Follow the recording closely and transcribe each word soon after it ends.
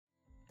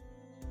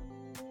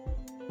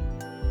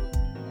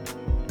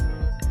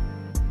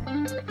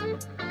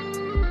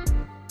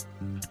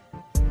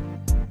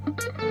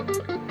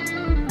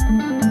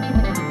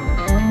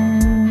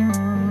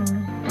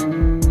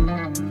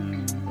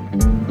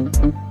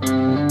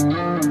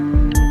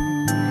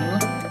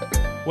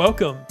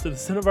Welcome to the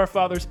Sin of Our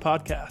Fathers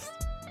podcast.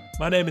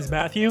 My name is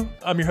Matthew.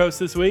 I'm your host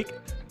this week,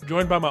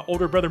 joined by my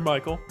older brother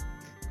Michael.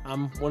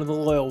 I'm one of the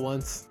loyal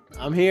ones.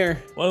 I'm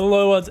here. One of the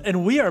loyal ones,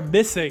 and we are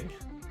missing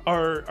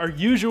our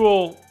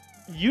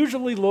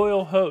usually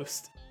loyal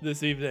host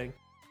this evening,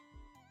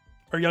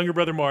 our younger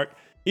brother Mark.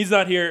 He's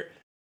not here.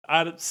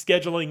 Out of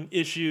scheduling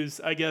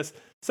issues, I guess.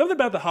 Something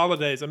about the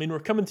holidays. I mean, we're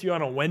coming to you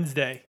on a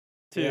Wednesday,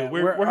 too. Yeah,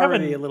 we're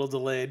already a little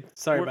delayed.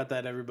 Sorry about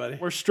that, everybody.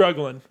 We're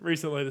struggling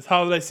recently. This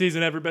holiday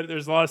season, everybody,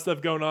 there's a lot of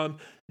stuff going on.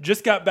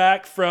 Just got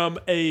back from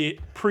a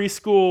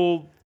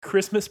preschool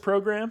Christmas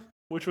program,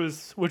 which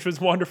was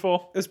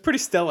wonderful. It was pretty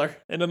stellar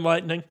and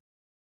enlightening.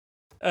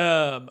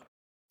 And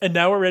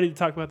now we're ready to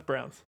talk about the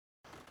Browns.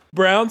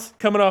 Browns,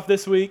 coming off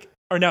this week,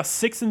 are now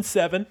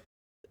 6-7,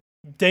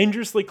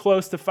 dangerously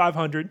close to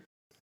 500.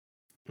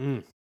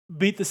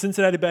 Beat the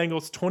Cincinnati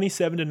Bengals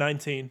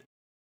 27-19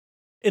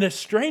 in a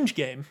strange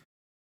game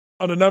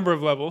on a number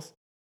of levels.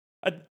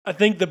 I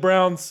think the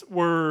Browns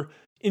were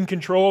in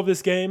control of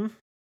this game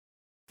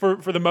for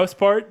the most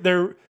part.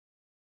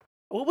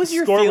 What was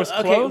your score was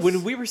okay, close.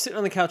 when we were sitting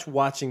on the couch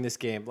watching this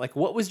game, like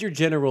what was your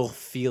general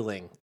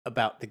feeling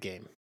about the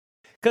game?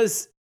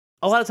 Because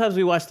a lot of times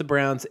we watch the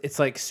Browns, it's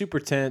like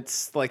super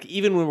tense. Like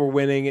even when we're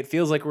winning, it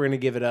feels like we're going to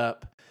give it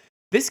up.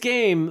 This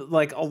game,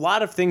 like a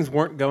lot of things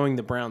weren't going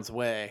the Browns'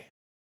 way.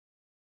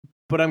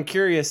 But I'm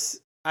curious,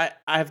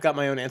 I've got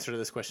my own answer to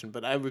this question,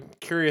 but I'm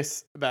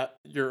curious about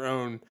your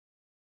own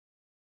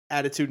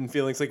attitude and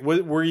feelings. Like,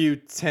 were you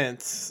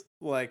tense,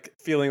 like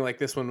feeling like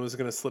this one was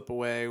going to slip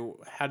away?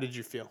 How did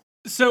you feel?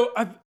 So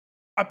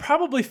I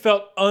probably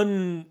felt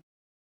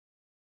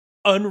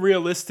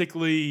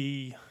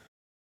unrealistically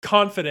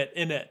confident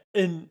in it,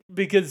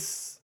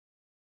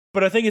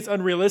 but I think it's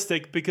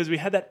unrealistic because we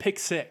had that pick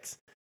six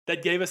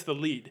that gave us the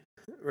lead.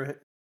 Right.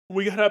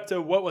 We got up to,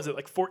 what was it,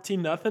 like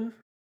 14-0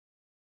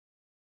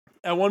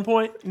 at one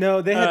point?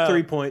 No, they had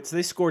 3 points.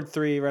 They scored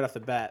 3 right off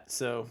the bat,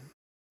 so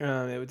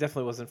it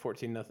definitely wasn't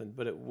 14-0,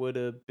 but it would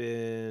have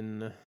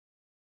been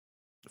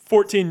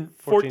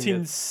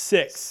 14-6.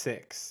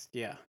 6,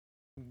 yeah.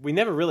 We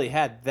never really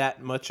had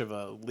that much of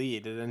a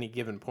lead at any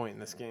given point in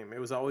this game. It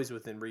was always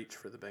within reach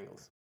for the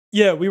Bengals.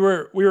 Yeah, we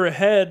were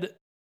ahead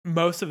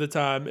most of the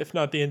time, if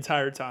not the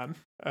entire time,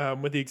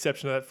 with the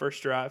exception of that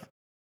first drive.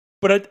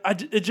 But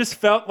it just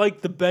felt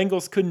like the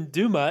Bengals couldn't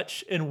do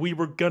much, and we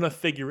were going to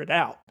figure it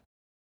out.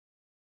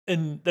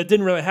 And that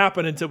didn't really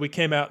happen until we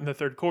came out in the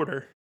third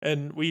quarter,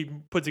 and we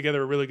put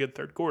together a really good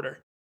third quarter,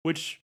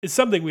 which is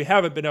something we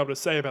haven't been able to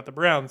say about the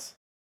Browns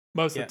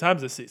most of the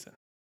times this season.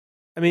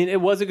 I mean, it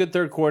was a good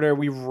third quarter.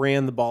 We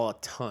ran the ball a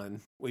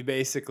ton. We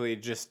basically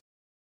just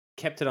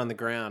kept it on the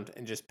ground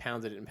and just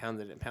pounded it and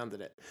pounded it and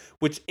pounded it,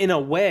 which in a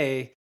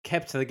way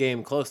kept the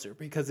game closer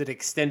because it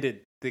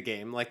extended the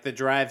game. Like the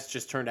drives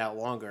just turned out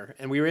longer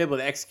and we were able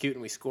to execute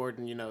and we scored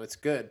and, it's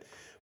good.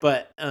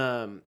 But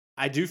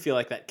I do feel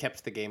like that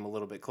kept the game a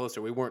little bit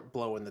closer. We weren't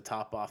blowing the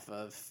top off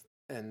of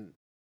and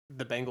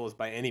the Bengals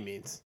by any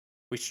means.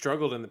 We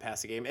struggled in the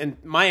passing game. And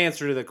my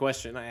answer to the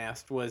question I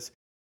asked was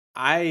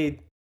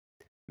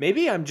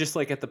maybe I'm just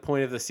like at the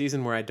point of the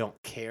season where I don't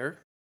care.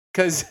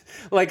 Because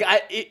like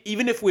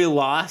even if we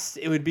lost,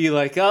 it would be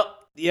like, oh,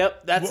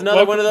 yep, that's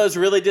another one of those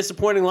really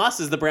disappointing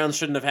losses the Browns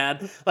shouldn't have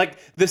had. Like,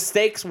 the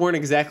stakes weren't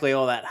exactly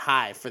all that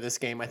high for this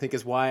game, I think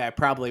is why I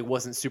probably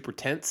wasn't super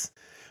tense.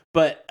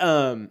 But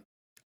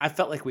I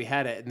felt like we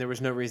had it, and there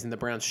was no reason the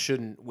Browns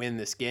shouldn't win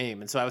this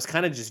game. And so I was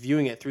kind of just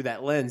viewing it through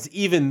that lens,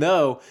 even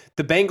though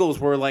the Bengals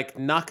were, like,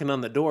 knocking on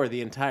the door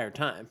the entire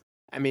time.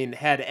 I mean,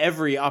 had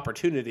every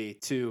opportunity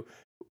to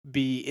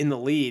be in the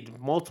lead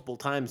multiple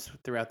times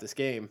throughout this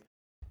game,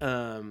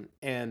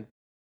 and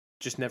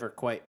just never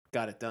quite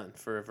got it done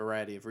for a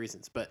variety of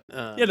reasons. But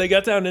they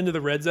got down into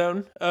the red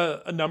zone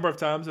a number of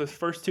times. Those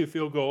first 2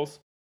 field goals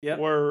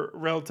were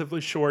relatively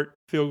short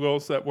field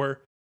goals that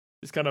were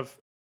just kind of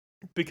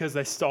because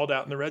they stalled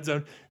out in the red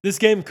zone. This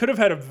game could have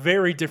had a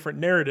very different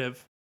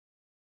narrative,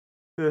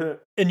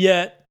 and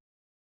yet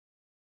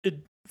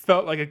it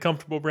felt like a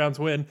comfortable Browns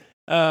win.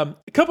 A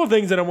couple of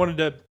things that I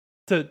wanted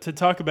to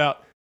talk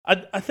about.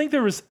 I think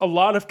there was a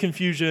lot of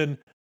confusion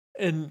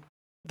in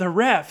the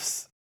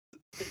refs,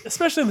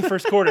 especially in the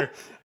first quarter,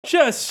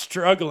 just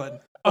struggling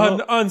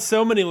on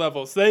so many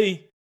levels.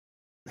 They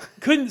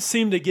couldn't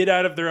seem to get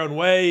out of their own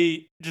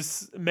way,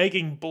 just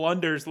making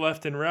blunders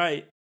left and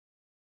right.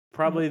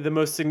 Probably the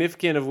most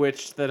significant of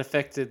which that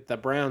affected the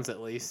Browns,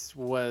 at least,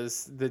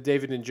 was the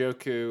David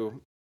Njoku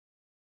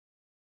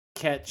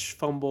catch,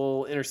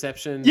 fumble,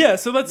 interception. Yeah,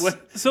 so let's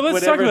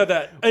talk about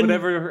that. And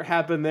whatever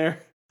happened there.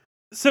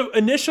 So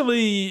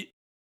initially,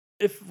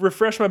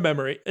 refresh my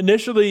memory,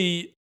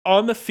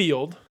 on the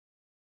field,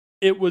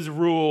 it was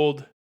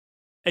ruled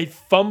a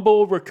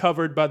fumble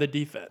recovered by the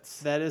defense.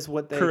 That is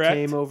what they Correct?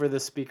 Came over the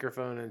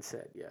speakerphone and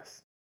said,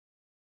 yes.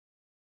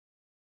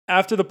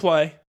 After the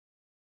play,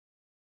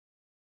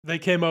 they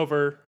came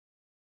over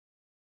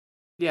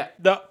the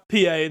PA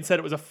and said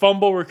it was a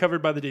fumble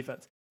recovered by the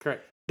defense.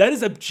 Correct. That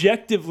is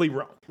objectively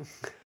wrong.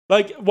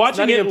 Like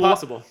watching it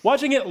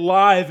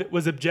live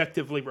was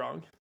objectively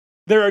wrong.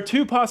 There are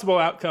 2 possible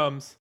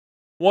outcomes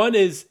One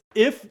is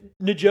if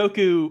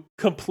Njoku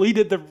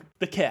completed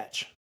the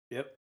catch.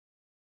 Yep.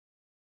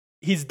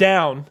 He's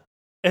down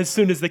as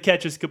soon as the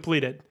catch is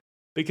completed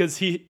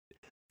because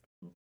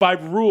by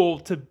rule,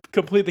 to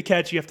complete the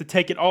catch, you have to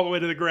take it all the way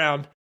to the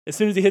ground. As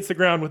soon as he hits the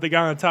ground with the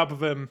guy on top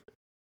of him,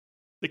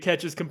 the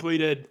catch is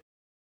completed.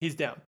 He's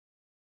down.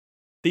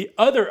 The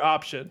other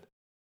option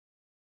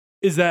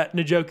is that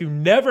Njoku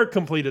never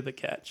completed the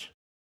catch.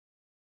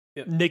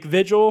 Yep. Nick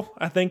Vigil,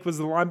 I think, was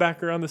the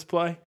linebacker on this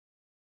play.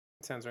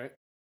 Sounds right.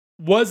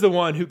 Was the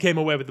one who came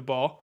away with the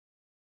ball.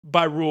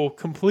 By rule,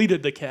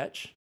 completed the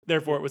catch.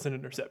 Therefore, it was an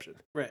interception.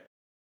 Right.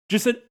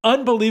 Just an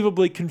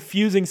unbelievably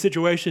confusing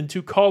situation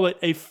to call it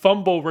a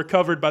fumble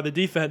recovered by the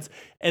defense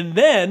and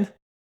then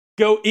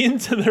go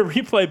into the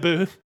replay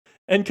booth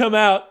and come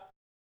out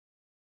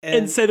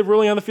and say the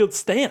ruling on the field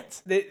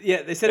stands.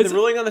 They said the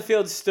ruling on the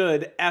field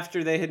stood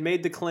after they had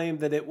made the claim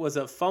that it was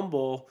a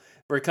fumble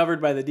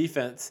recovered by the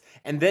defense.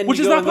 And then which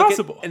is not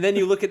possible. And then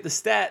you look at the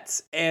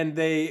stats and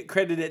they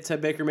credit it to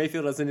Baker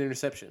Mayfield as an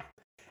interception.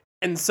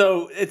 And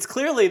so it's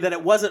clearly that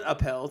it wasn't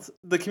upheld.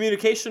 The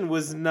communication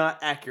was not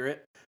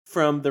accurate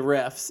from the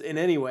refs in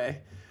any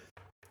way.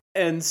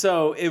 And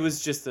so it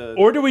was just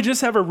Or do we just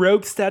have a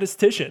rogue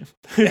statistician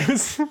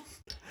who's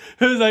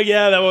like,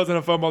 yeah, that wasn't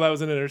a fumble, that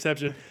was an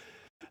interception.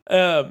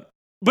 But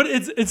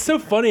it's so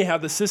funny how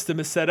the system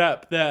is set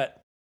up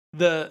that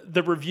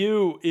the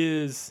review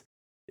is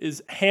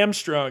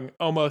hamstrung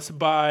almost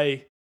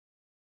by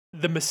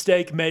the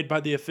mistake made by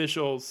the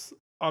officials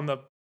on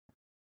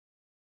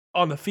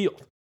the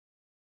field.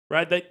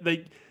 Right?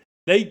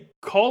 They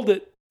called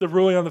it the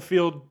ruling on the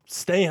field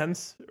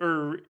stands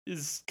or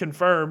is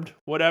confirmed,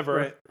 whatever.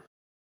 Right.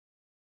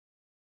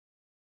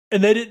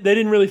 And they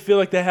didn't really feel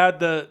like they had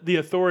the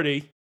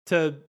authority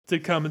to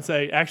come and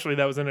say, actually,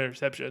 that was an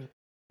interception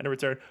and a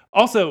return.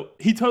 Also,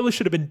 he totally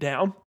should have been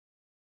down.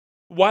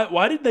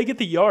 Why did they get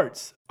the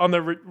yards on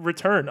the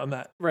return on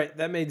that? Right,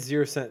 that made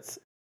zero sense.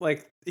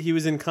 Like, he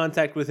was in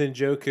contact with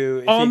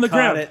Njoku. If on he the caught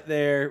ground. it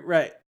there,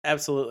 right,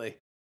 absolutely.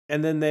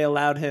 And then they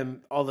allowed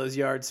him all those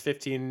yards,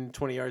 15,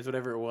 20 yards,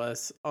 whatever it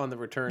was, on the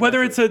return.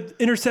 Whether it's an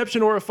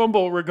interception or a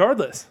fumble,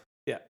 regardless.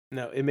 Yeah,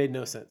 no, it made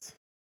no sense.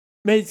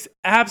 Makes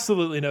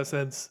absolutely no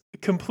sense.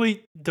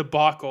 Complete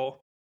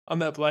debacle on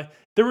that play.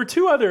 There were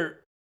two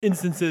other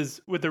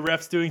instances with the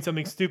refs doing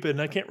something stupid,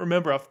 and I can't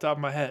remember off the top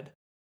of my head.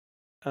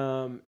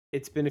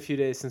 It's been a few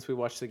days since we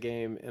watched the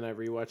game, and I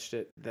rewatched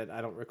it that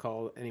I don't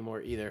recall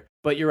anymore either.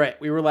 But you're right.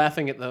 We were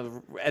laughing at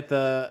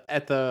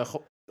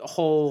the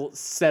whole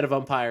set of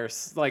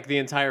umpires, like the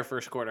entire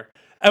first quarter.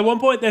 At one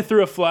point, they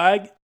threw a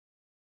flag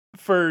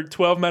for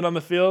 12 men on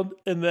the field,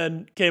 and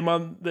then came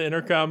on the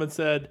intercom and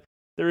said,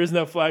 there is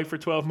no flag for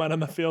 12 men on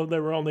the field.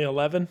 There were only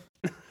 11,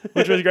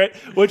 which was great,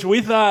 which we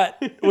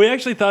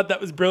actually thought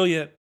that was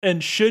brilliant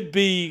and should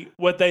be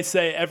what they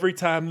say every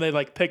time they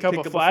pick up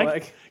a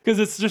flag. Because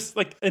it's just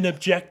like an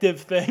objective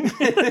thing.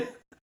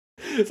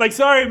 It's like,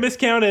 sorry,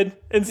 miscounted.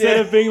 Instead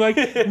of being like,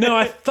 no,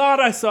 I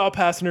thought I saw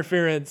pass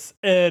interference.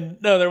 And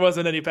no, there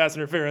wasn't any pass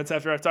interference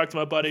after I talked to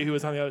my buddy who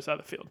was on the other side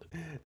of the field.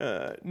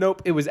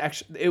 Nope. It was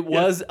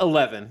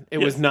 11. It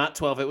was not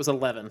 12. It was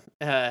 11.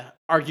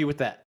 Argue with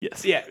that.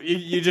 Yes. Yeah.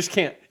 You just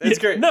can't. It's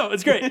great. No,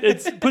 it's great.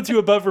 It puts you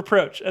above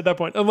reproach at that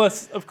point.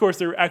 Unless, of course,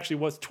 there actually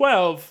was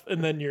 12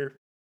 and then you're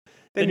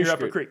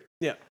up a creek.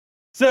 Yeah.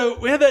 So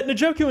we had that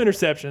Njoku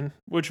interception,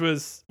 which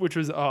was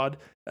odd.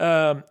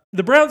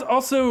 The Browns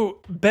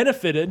also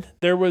benefited.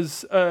 There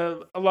was a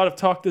lot of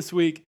talk this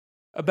week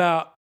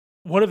about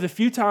one of the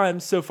few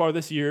times so far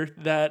this year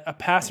that a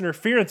pass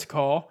interference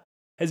call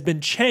has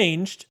been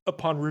changed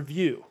upon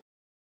review.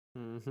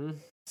 Mm-hmm.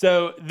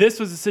 So this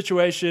was a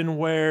situation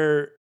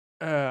where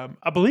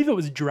I believe it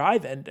was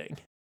drive ending,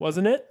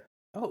 wasn't it?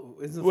 Oh,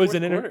 it was the fourth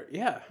quarter.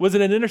 Yeah. Was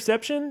it an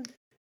interception?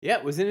 Yeah,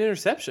 it was an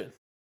interception.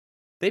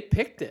 They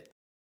picked it.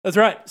 That's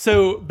right.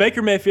 So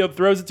Baker Mayfield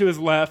throws it to his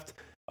left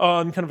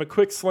on kind of a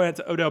quick slant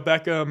to Odell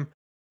Beckham.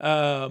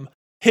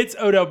 Hits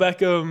Odell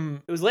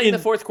Beckham. It was late in the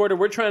fourth quarter.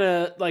 We're trying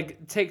to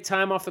take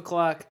time off the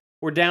clock.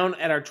 We're down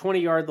at our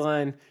 20-yard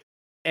line,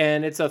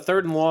 and it's a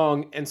 3rd and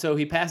long. And so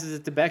he passes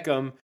it to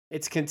Beckham.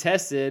 It's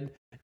contested,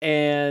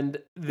 and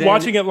then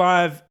watching it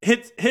live,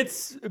 hits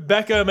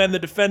Beckham and the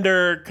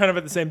defender kind of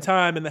at the same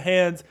time in the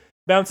hands.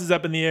 Bounces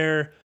up in the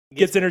air.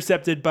 Gets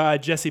intercepted by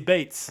Jesse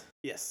Bates.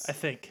 Yes, I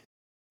think.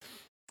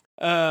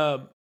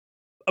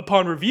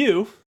 Upon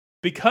review,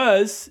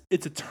 because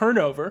it's a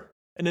turnover,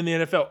 and in the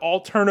NFL,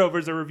 all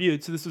turnovers are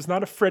reviewed. So this was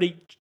not a Freddie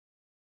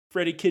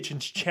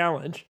Kitchens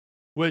challenge,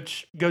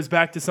 which goes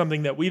back to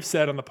something that we've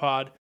said on the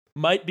pod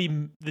might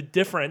be the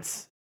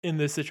difference in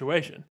this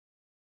situation.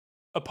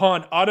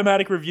 Upon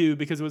automatic review,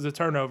 because it was a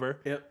turnover,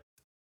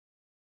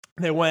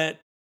 they went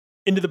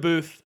into the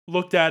booth,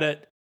 looked at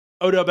it.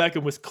 Odell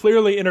Beckham was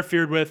clearly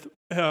interfered with.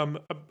 I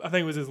think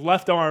it was his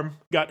left arm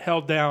got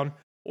held down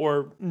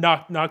or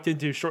knocked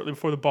into shortly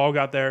before the ball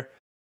got there,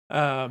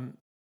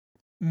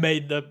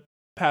 made the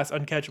pass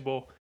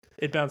uncatchable.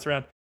 It bounced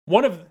around.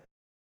 One of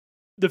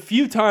the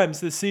few times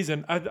this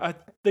season, I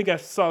think I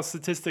saw a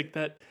statistic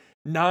that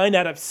 9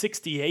 out of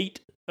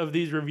 68 of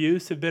these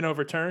reviews have been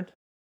overturned.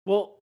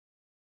 Well,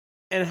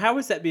 and how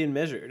is that being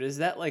measured? Is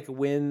that like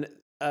when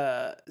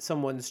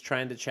someone's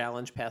trying to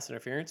challenge pass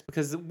interference?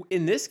 Because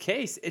in this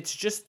case, it's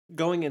just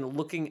going and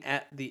looking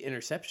at the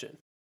interception.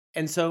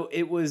 And so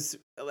it was,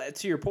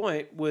 to your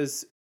point,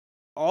 was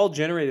all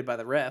generated by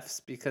the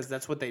refs because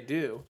that's what they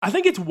do. I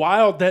think it's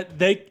wild that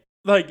they,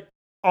 like,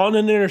 on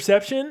an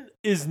interception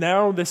is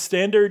now the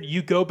standard.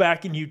 You go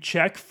back and you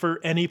check for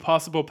any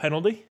possible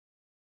penalty.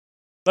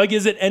 Like,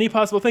 is it any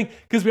possible thing?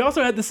 Because we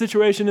also had the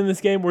situation in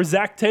this game where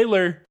Zach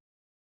Taylor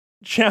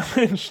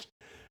challenged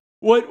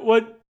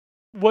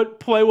what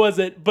play was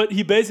it? But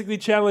he basically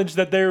challenged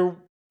that there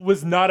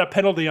was not a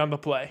penalty on the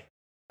play.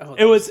 Oh,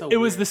 it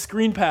was the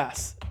screen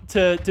pass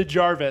to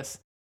Jarvis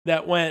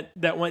that went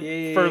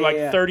for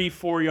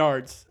 34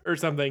 yards or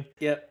something.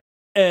 Yep.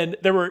 And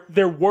there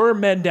were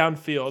men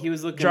downfield. He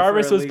was looking.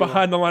 Jarvis was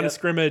behind the line of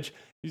scrimmage.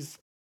 He's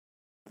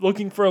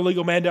looking for a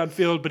legal man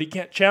downfield, but he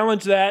can't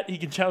challenge that. He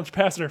can challenge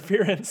pass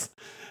interference.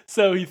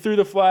 So he threw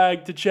the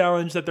flag to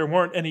challenge that there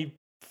weren't any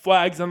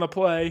flags on the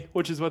play,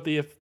 which is what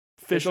the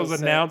officials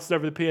announced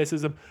over the PA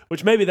system,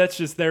 which maybe that's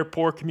just their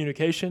poor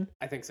communication.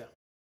 I think so.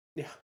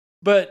 Yeah.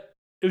 But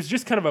it was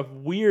just kind of a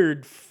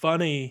weird,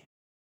 funny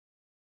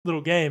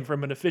little game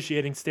from an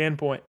officiating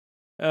standpoint.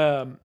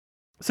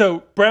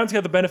 So Browns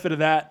got the benefit of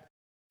that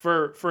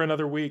for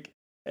another week.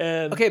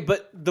 And okay,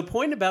 but the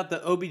point about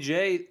the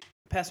OBJ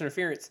pass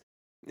interference,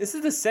 this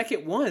is the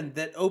second one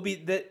that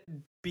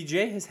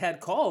BJ has had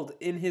called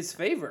in his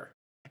favor.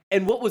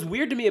 And what was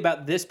weird to me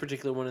about this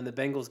particular one in the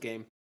Bengals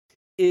game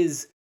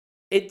is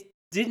it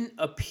didn't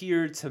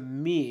appear to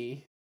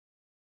me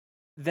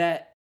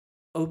that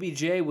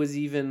OBJ was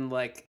even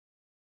like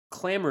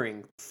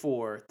clamoring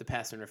for the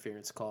pass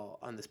interference call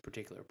on this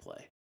particular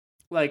play.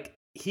 Like,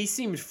 he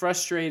seemed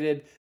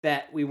frustrated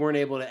that we weren't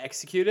able to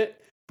execute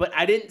it, but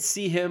I didn't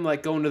see him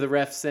like going to the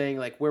ref saying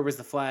like, where was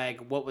the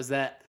flag? What was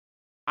that?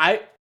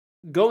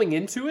 Going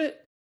into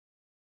it,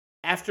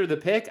 after the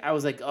pick, I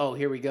was like, oh,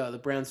 here we go. The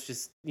Browns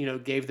just,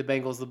 gave the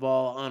Bengals the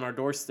ball on our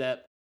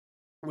doorstep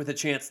with a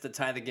chance to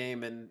tie the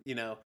game and,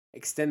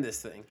 extend this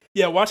thing.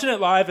 Yeah, watching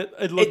it live,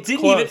 it looked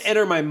didn't close. even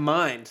enter my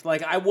mind.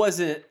 Like, I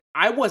wasn't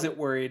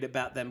worried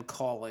about them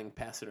calling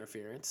pass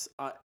interference.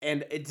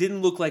 And it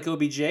didn't look like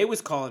OBJ was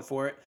calling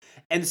for it.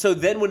 And so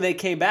then when they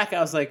came back,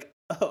 I was like,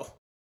 oh,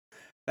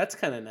 that's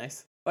kind of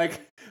nice.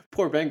 Like,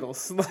 poor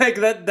Bengals. Like,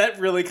 that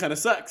really kind of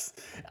sucks.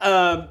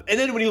 And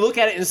then when you look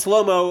at it in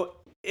slow-mo,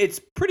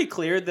 it's pretty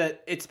clear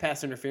that it's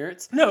pass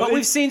interference. But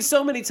we've seen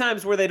so many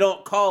times where they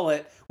don't call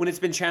it when it's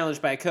been challenged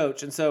by a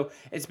coach. And so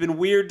it's been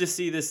weird to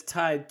see this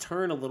tide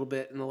turn a little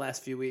bit in the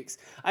last few weeks.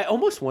 I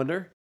almost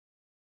wonder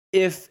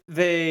if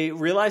they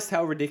realized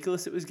how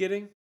ridiculous it was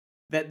getting,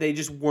 that they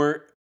just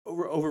weren't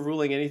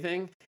overruling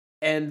anything.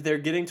 And they're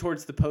getting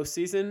towards the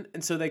postseason,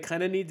 and so they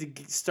kind of need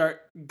to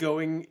start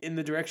going in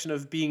the direction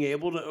of being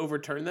able to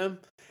overturn them.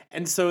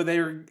 And so they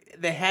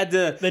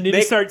need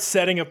to start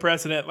setting a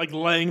precedent, like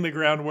laying the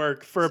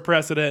groundwork for a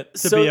precedent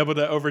to be able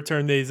to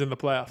overturn these in the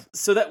playoffs.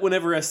 So that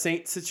whenever a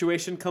Saints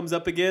situation comes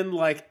up again,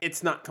 like,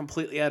 it's not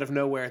completely out of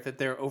nowhere that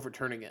they're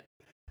overturning it.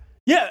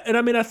 Yeah, and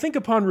I mean, I think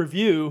upon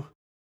review,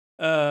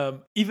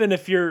 even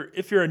if you're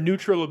a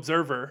neutral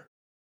observer,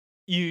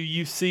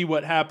 you see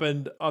what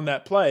happened on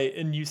that play,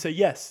 and you say,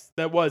 yes,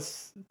 that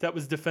was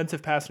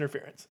defensive pass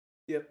interference.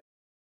 Yep.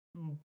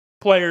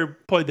 Player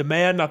played the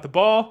man, not the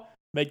ball,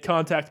 made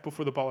contact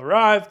before the ball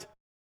arrived.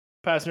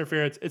 Pass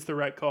interference, it's the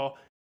right call.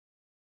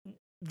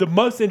 The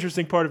most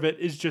interesting part of it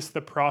is just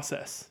the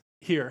process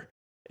here,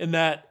 in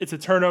that it's a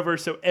turnover,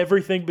 so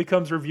everything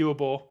becomes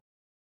reviewable.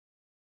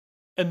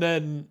 And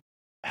then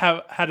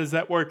how does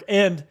that work?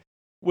 And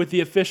with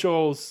the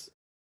officials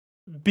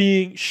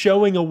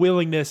showing a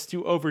willingness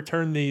to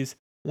overturn these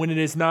when it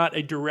is not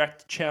a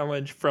direct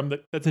challenge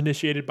that's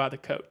initiated by the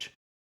coach.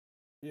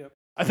 Yep.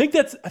 I think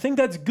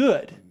that's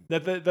good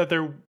that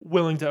they're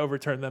willing to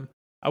overturn them.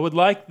 I would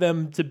like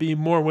them to be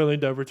more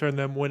willing to overturn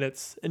them when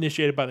it's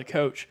initiated by the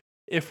coach,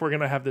 if we're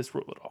going to have this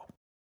rule at all.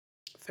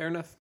 Fair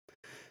enough.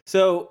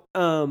 So,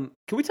 can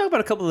we talk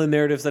about a couple of the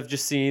narratives I've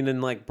just seen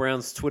in like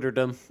Browns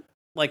Twitterdom,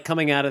 like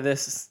coming out of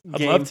this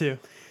game? I'd love to.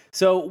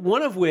 So,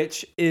 one of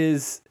which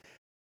is,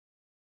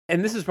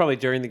 and this is probably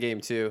during the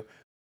game too,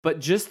 but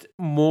just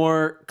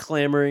more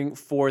clamoring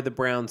for the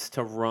Browns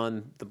to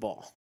run the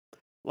ball.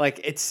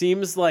 Like, it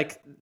seems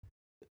like...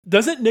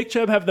 Doesn't Nick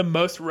Chubb have the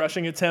most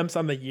rushing attempts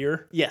on the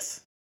year?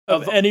 Yes.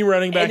 Of any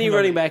running back? Any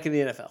running back in the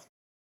NFL.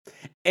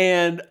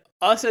 And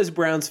us as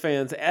Browns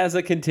fans, as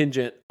a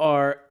contingent,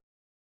 are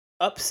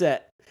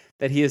upset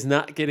that he is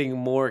not getting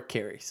more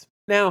carries.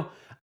 Now,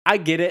 I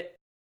get it.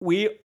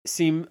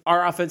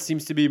 Our offense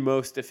seems to be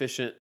most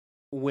efficient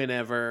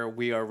whenever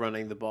we are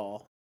running the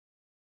ball.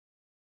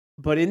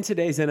 But in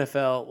today's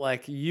NFL,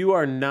 like, you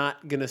are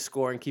not going to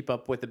score and keep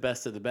up with the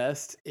best of the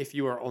best if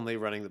you are only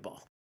running the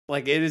ball.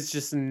 Like, it is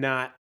just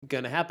not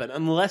going to happen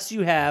unless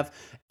you have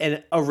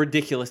a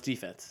ridiculous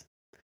defense.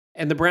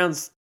 And the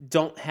Browns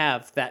don't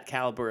have that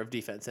caliber of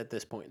defense at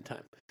this point in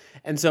time.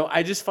 And so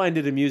I just find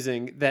it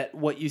amusing that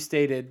what you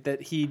stated,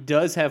 that he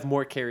does have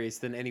more carries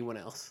than anyone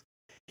else.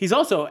 He's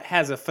also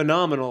has a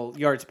phenomenal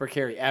yards per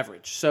carry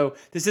average. So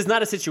this is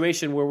not a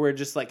situation where we're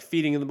just like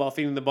feeding the ball,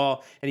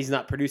 and he's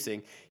not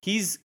producing.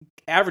 He's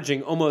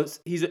averaging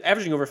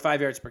over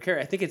 5 yards per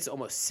carry. I think it's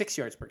almost 6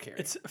 yards per carry.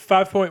 It's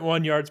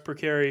 5.1 yards per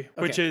carry,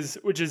 which is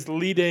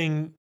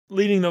leading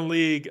the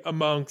league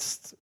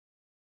amongst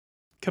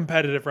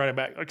competitive running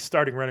back, like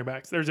starting running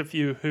backs. There's a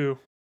few who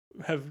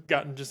have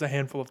gotten just a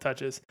handful of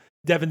touches.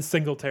 Devin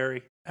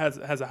Singletary has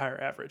a higher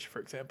average, for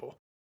example,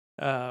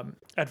 at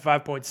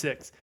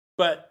 5.6.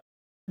 But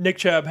Nick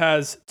Chubb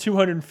has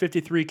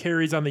 253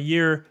 carries on the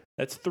year.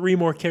 That's 3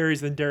 more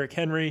carries than Derrick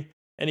Henry,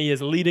 and he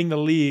is leading the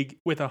league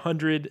with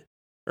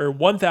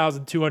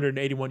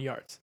 1,281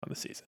 yards on the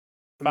season.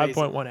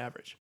 5.1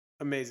 average.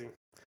 Amazing.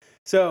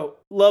 So,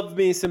 love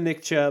me some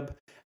Nick Chubb,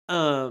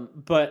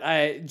 but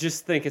I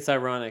just think it's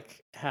ironic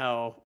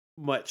how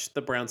much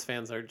the Browns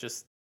fans are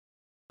just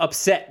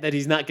upset that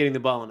he's not getting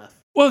the ball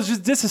enough. Well, it's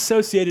just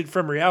disassociated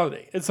from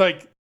reality. It's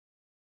like,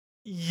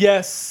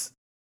 yes,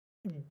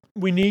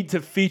 we need to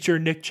feature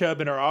Nick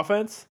Chubb in our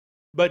offense,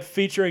 but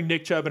featuring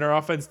Nick Chubb in our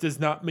offense does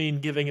not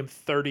mean giving him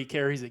 30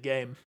 carries a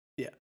game.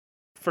 Yeah.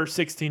 For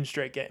 16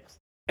 straight games.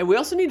 And we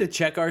also need to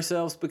check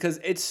ourselves because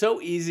it's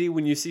so easy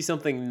when you see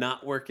something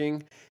not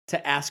working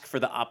to ask for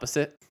the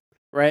opposite,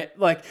 right?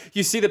 Like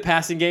you see the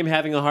passing game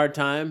having a hard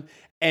time,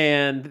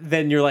 and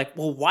then you're like,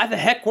 well, why the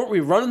heck weren't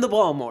we running the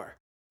ball more?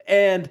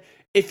 And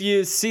if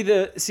you see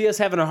us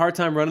having a hard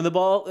time running the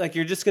ball, like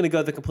you're just going to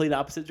go the complete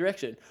opposite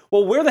direction.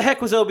 Well, where the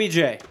heck was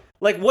OBJ?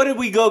 Like, what did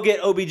we go get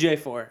OBJ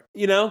for?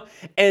 You know?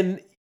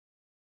 And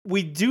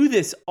we do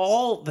this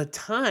all the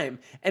time.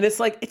 And it's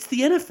like, it's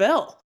the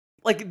NFL.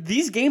 Like,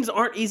 these games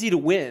aren't easy to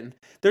win.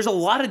 There's a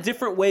lot of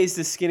different ways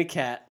to skin a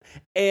cat,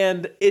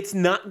 and it's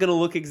not going to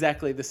look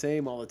exactly the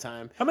same all the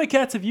time. How many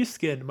cats have you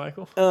skinned,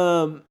 Michael?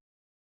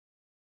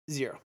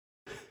 0.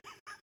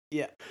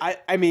 Yeah.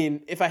 I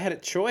mean, if I had a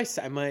choice,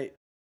 I might.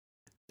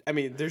 I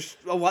mean, there's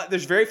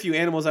very few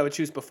animals I would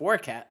choose before a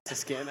cat to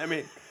skin. I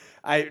mean,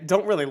 I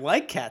don't really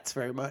like cats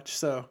very much,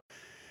 so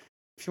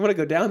if you want to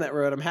go down that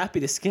road, I'm happy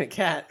to skin a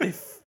cat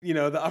if,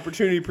 the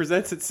opportunity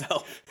presents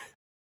itself.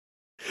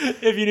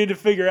 If you need to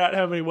figure out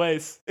how many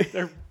ways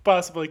there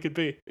possibly could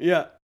be.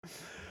 Yeah.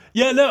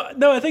 Yeah,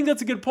 no, I think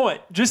that's a good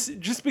point.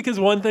 Just because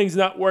one thing's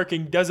not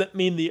working doesn't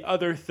mean the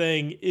other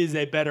thing is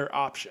a better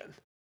option.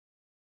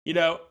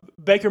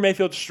 Baker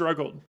Mayfield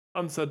struggled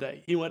on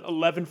Sunday. He went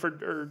 11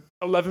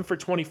 for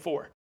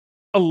 24.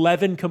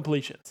 11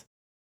 completions.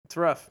 It's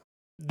rough.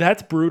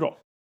 That's brutal.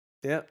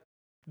 Yeah.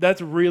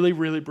 That's really,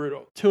 really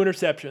brutal. 2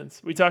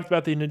 interceptions. We talked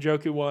about the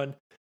Njoku one.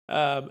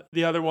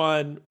 The other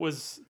one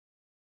was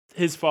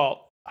his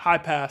fault. High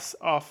pass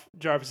off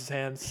Jarvis's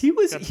hands. He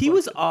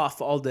was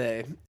off all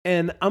day,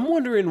 and I'm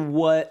wondering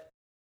what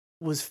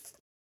was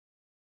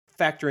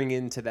factoring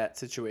into that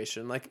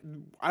situation. Like,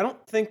 I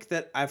don't think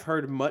that I've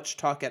heard much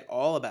talk at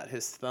all about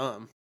his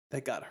thumb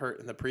that got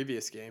hurt in the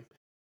previous game.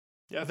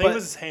 Yeah, I think it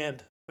was his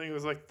hand. I think it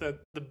was like the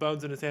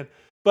bones in his hand.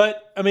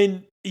 But I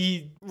mean,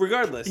 he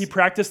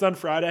practiced on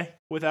Friday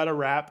without a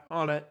wrap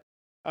on it.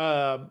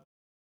 I'm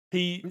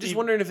just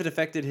wondering if it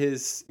affected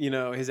his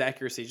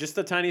accuracy just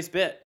the tiniest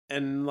bit,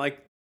 and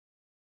like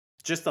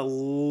just a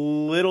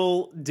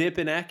little dip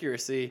in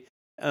accuracy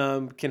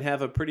can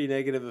have a pretty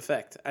negative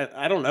effect.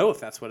 I don't know if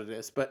that's what it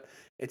is, but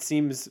it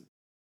seems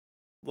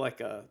like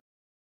a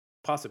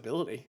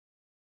possibility.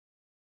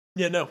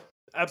 Yeah, no,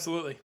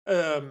 absolutely.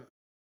 I mean,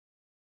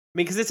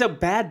 because it's a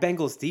bad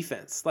Bengals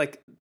defense. Like,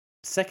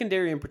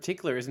 secondary in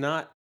particular is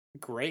not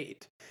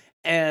great,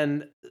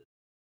 and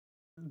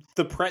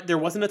there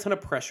wasn't a ton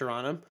of pressure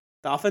on him.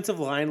 The offensive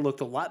line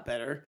looked a lot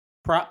better.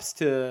 Props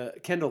to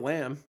Kendall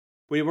Lamb.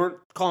 We weren't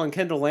calling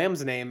Kendall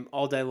Lamb's name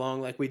all day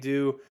long like we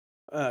do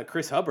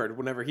Chris Hubbard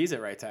whenever he's at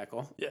right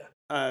tackle.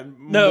 Yeah.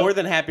 More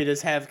than happy to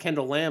have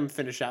Kendall Lamb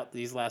finish out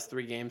these last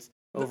 3 games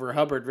over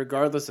Hubbard,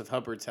 regardless of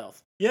Hubbard's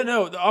health. Yeah,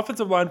 no, the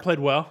offensive line played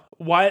well.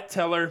 Wyatt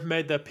Teller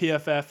made the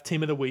PFF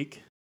Team of the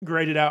Week,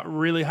 graded out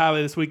really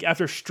highly this week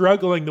after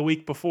struggling the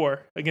week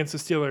before against the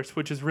Steelers,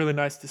 which is really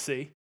nice to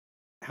see.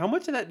 How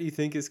much of that do you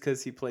think is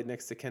because he played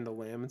next to Kendall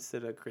Lamb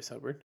instead of Chris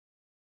Hubbard?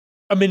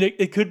 I mean,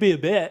 it could be a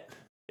bit.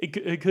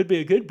 It could be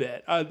a good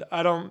bit.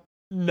 I don't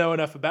know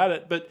enough about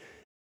it, but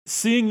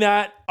seeing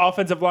that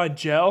offensive line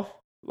gel,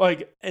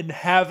 and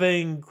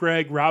having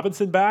Greg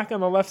Robinson back on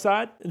the left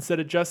side instead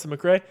of Justin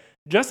McCray.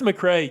 Justin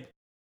McCray,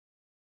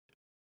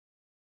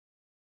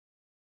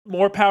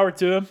 more power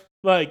to him.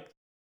 Like,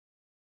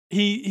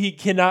 he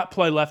cannot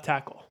play left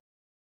tackle.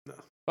 No.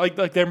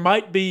 Like there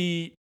might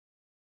be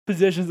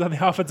positions on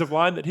the offensive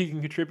line that he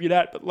can contribute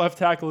at, but left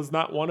tackle is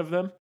not one of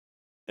them.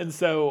 And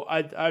so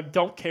I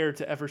don't care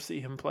to ever see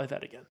him play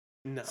that again.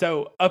 No.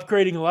 So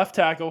upgrading left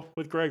tackle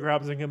with Greg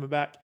Robinson coming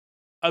back,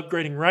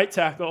 upgrading right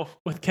tackle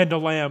with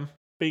Kendall Lamb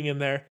being in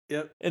there,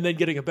 and then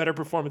getting a better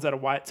performance out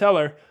of Wyatt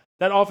Teller.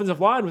 That offensive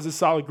line was a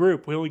solid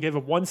group. We only gave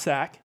him 1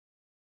 sack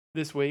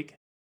this week,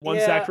 1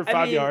 sack for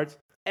 5 yards.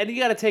 And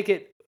you got to take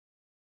it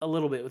a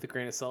little bit with a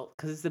grain of salt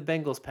because it's the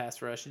Bengals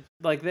pass rush.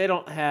 Like, they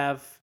don't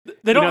have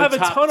a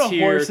ton of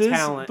horses,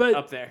 but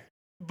up there.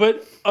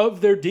 But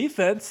of their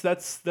defense,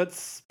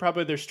 that's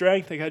probably their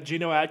strength. They got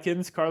Geno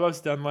Atkins,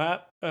 Carlos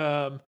Dunlap.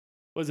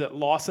 Was it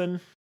Lawson?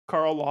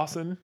 Carl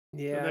Lawson.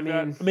 Yeah,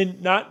 I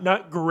mean,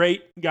 not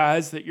great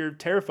guys that you're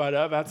terrified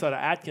of outside of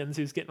Atkins,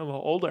 who's getting a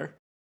little older.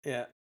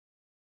 Yeah,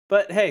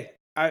 but hey,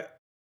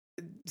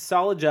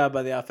 solid job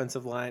by the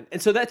offensive line,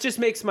 and so that just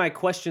makes my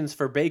questions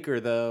for Baker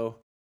though.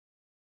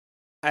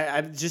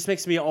 I just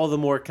makes me all the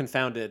more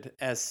confounded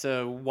as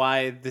to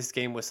why this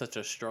game was such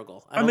a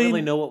struggle. I don't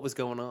really know what was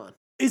going on.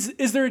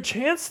 Is there a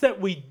chance that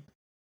we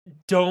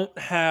don't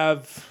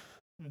have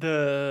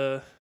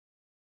the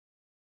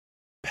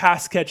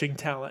pass catching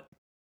talent?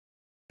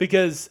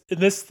 Because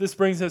this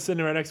brings us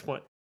into our next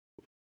point.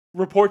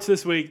 Reports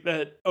this week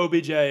that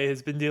OBJ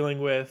has been dealing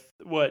with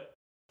what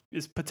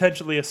is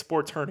potentially a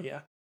sports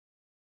hernia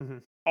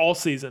all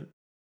season.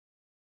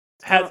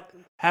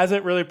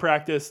 Hasn't really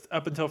practiced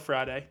up until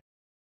Friday.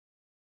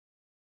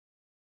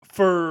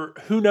 For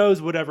who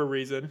knows whatever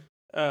reason,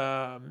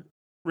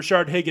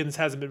 Rashard Higgins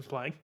hasn't been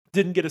playing.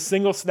 Didn't get a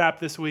single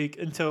snap this week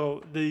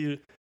until the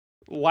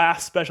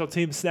last special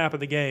team snap of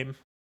the game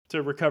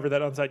to recover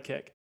that onside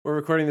kick. We're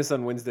recording this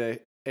on Wednesday,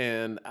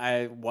 and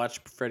I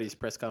watched Freddie's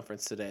press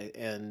conference today,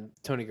 and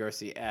Tony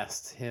Grossi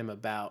asked him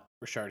about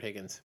Rashard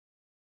Higgins.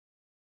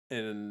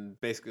 And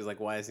basically was like,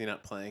 why is he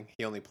not playing?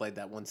 He only played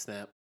that one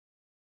snap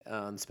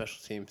on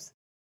special teams.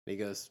 And he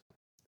goes,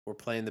 we're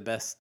playing the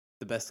best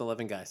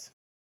 11 guys.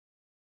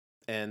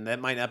 And that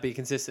might not be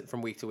consistent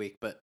from week to week,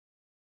 but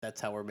that's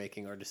how we're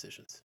making our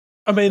decisions.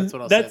 I mean,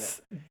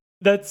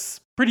 that's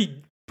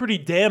pretty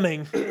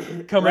damning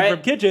coming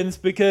from Kitchens,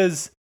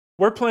 because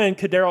we're playing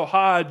Kaderil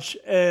Hodge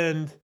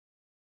and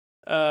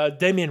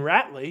Damian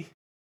Ratley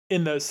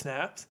in those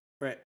snaps.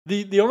 Right.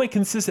 The only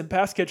consistent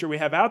pass catcher we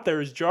have out there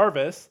is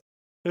Jarvis,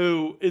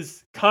 who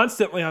is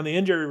constantly on the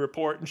injury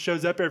report and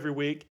shows up every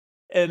week,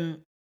 and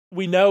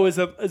we know is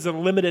a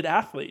limited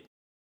athlete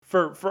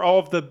for all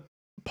of the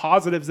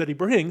positives that he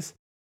brings.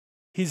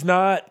 He's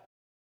not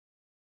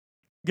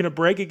going to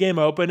break a game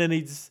open, and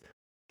he's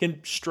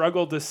can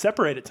struggle to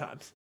separate at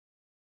times.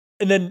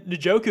 And then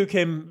Njoku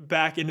came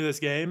back into this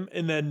game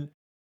and then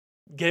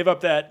gave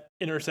up that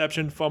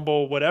interception,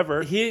 fumble,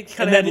 whatever. He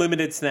kind of had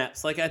limited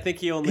snaps. Like, I think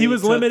he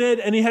was limited,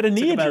 and he had a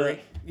knee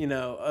injury.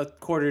 A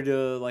quarter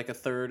to like a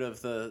third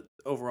of the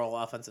overall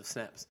offensive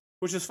snaps,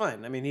 which is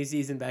fine. I mean, he's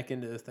easing back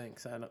into the thing.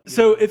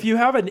 So if you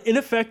have an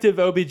ineffective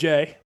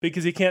OBJ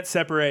because he can't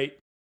separate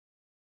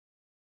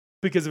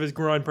because of his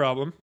groin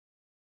problem,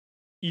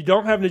 you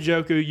don't have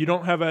Njoku, you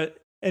don't have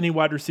any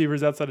wide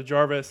receivers outside of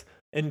Jarvis,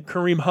 and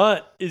Kareem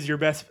Hunt is your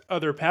best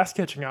other pass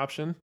catching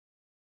option,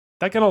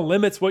 that kind of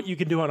limits what you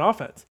can do on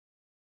offense.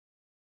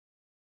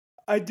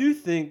 I do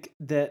think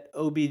that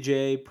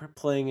OBJ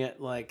playing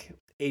at like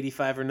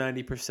 85 or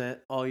 90%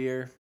 all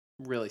year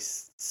really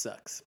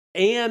sucks.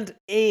 And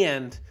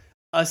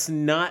us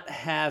not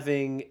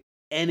having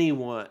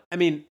anyone. I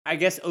mean, I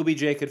guess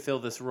OBJ could fill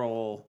this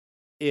role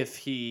if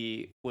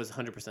he was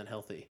 100%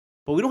 healthy.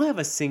 But we don't have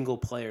a single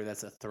player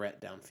that's a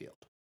threat downfield.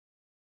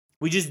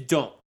 We just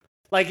don't.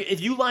 Like,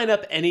 if you line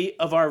up any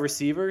of our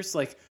receivers,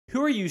 like,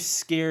 who are you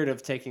scared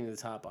of taking the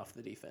top off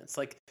the defense?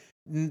 Like,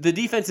 the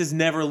defense is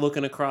never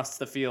looking across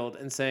the field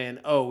and saying,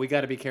 oh, we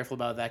got to be careful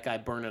about that guy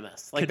burning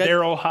us. Like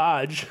Kaderil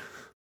Hodge.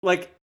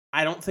 Like,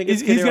 I don't think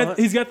it's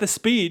he's got the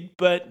speed,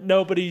 but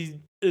nobody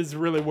is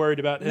really worried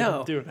about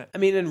him doing it. I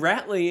mean, and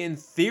Ratley, in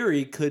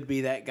theory, could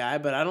be that guy,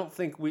 but I don't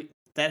think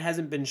that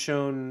hasn't been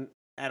shown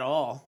at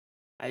all.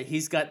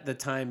 He's got the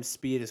time,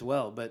 speed as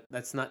well, but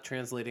that's not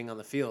translating on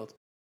the field.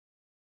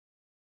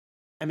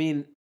 I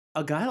mean,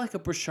 a guy like a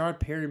Brashard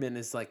Perryman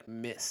is like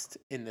missed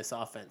in this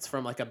offense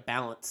from like a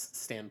balance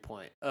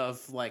standpoint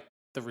of like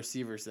the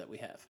receivers that we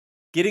have.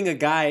 Getting a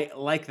guy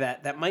like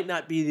that might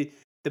not be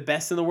the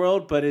best in the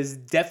world, but is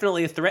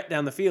definitely a threat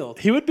down the field.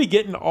 He would be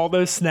getting all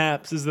those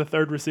snaps as the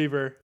third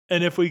receiver.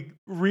 And if we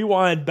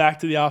rewind back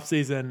to the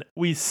offseason,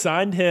 we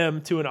signed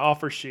him to an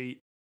offer sheet.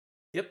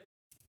 Yep.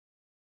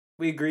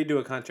 We agreed to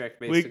a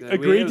contract, basically. We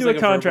agreed to a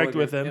contract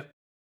with him. Yep.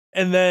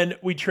 And then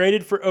we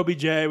traded for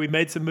OBJ. We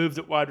made some moves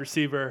at wide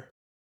receiver.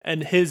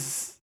 And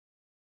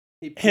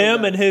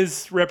him and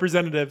his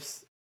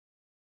representatives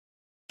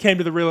came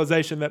to the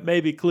realization that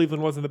maybe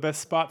Cleveland wasn't the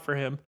best spot for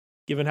him,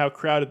 given how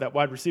crowded that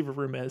wide receiver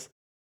room is,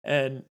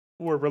 and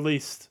were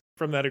released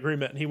from that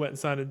agreement, and he went and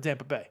signed in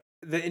Tampa Bay.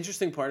 The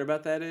interesting part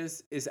about that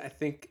is I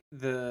think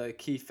the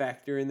key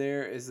factor in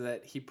there is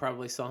that he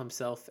probably saw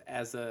himself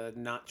as a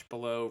notch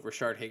below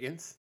Rashard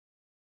Higgins,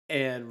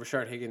 and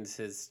Rashard Higgins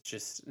has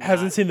just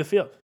hasn't seen the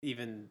field,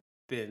 even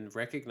been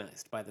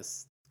recognized by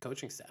this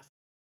coaching staff.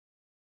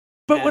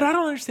 But what I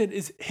don't understand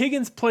is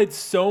Higgins played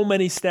so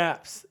many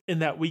snaps in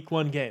that week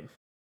 1 game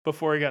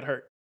before he got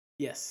hurt.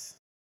 Yes.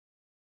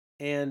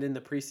 And in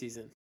the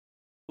preseason.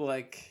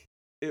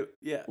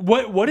 Yeah.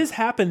 What has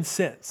happened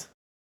since?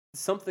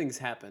 Something's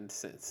happened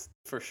since,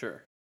 for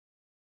sure.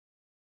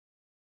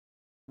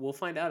 We'll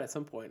find out at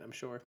some point, I'm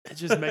sure. It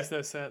just makes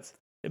no sense.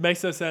 It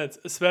makes no sense,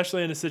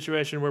 especially in a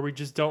situation where we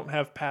just don't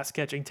have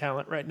pass-catching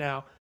talent right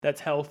now that's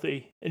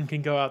healthy and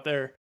can go out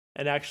there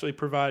and actually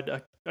provide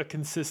a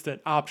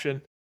consistent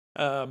option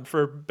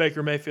for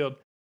Baker Mayfield.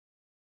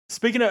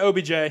 Speaking of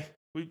OBJ,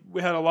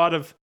 we had a lot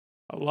of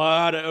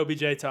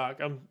OBJ talk.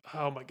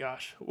 Oh my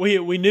gosh,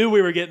 we knew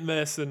we were getting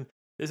this, and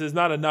this is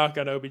not a knock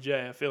on OBJ.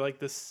 I feel like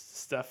this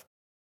stuff,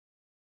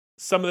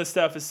 some of the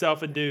stuff is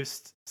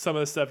self-induced. Some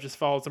of the stuff just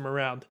follows him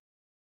around.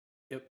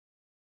 Yep.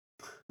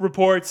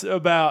 Reports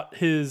about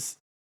his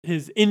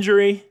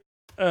injury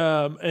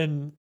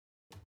and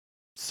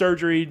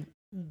surgery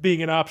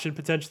being an option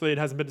potentially. It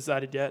hasn't been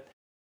decided yet.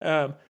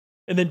 And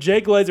then Jay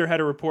Glazer had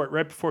a report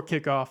right before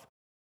kickoff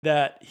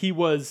that he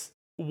was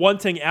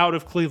wanting out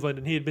of Cleveland,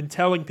 and he had been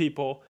telling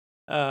people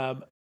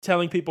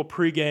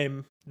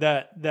pregame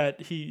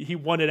that he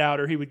wanted out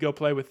or he would go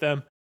play with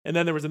them. And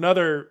then there was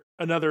another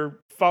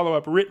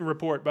follow-up written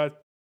report by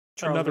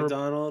Charles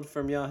McDonald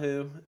from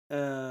Yahoo.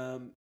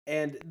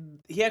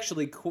 And he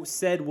actually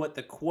said what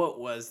the quote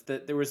was,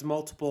 that there was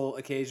multiple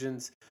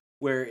occasions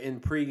where in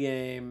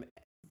pregame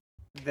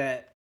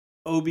that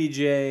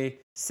OBJ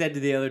said to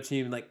the other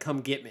team, like,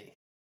 come get me.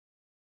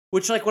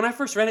 Which, like, when I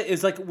first read it,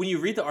 is like, when you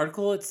read the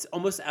article, it's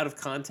almost out of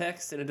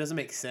context and it doesn't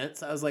make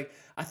sense. I was like,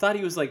 I thought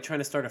he was, like, trying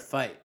to start a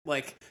fight.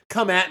 Like,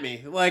 come at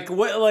me. Like,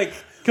 what, like...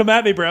 Come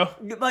at me, bro.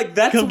 Like,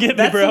 that's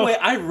the way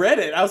I read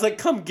it. I was like,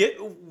 come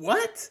get...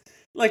 What?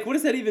 Like, what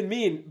does that even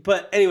mean?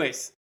 But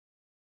anyways,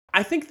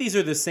 I think these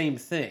are the same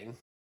thing.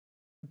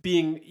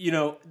 Being,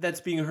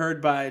 that's being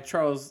heard by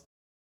Charles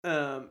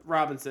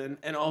Robinson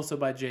and also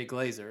by Jay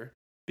Glazer.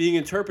 Being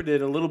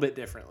interpreted a little bit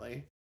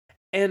differently.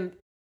 And...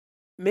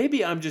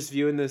 maybe I'm just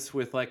viewing this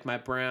with like my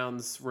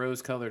Browns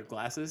rose-colored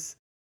glasses,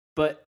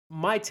 but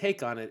my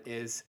take on it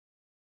is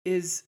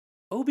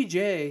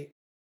OBJ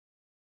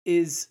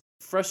is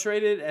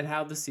frustrated at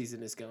how the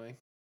season is going,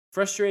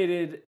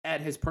 frustrated at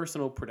his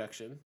personal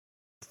production,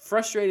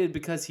 frustrated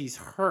because he's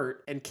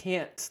hurt and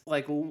can't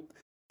like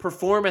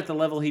perform at the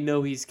level he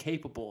knows he's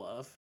capable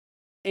of.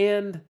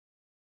 And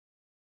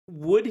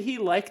would he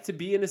like to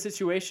be in a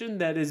situation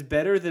that is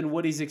better than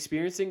what he's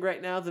experiencing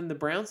right now than the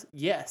Browns?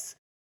 Yes.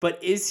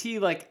 But is he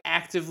like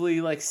actively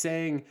like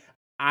saying,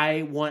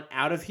 I want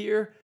out of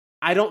here?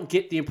 I don't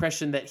get the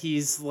impression that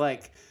he's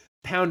like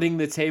pounding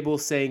the table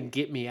saying,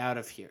 get me out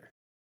of here.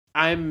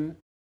 I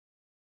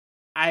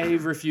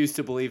refuse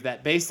to believe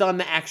that. Based on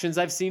the actions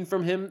I've seen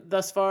from him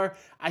thus far,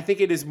 I think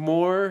it is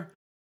more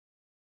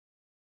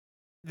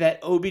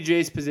that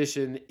OBJ's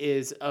position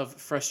is of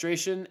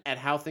frustration at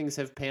how things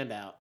have panned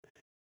out.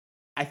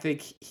 I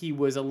think he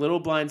was a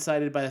little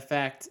blindsided by the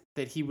fact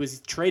that he was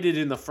traded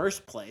in the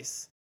first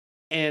place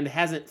and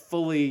hasn't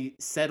fully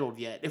settled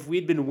yet. If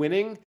we'd been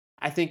winning,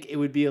 I think it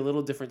would be a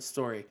little different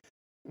story.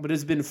 But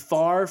it's been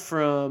far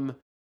from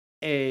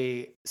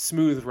a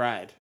smooth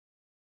ride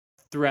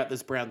throughout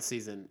this Browns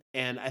season.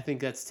 And I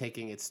think that's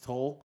taking its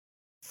toll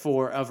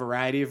for a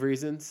variety of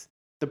reasons.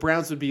 The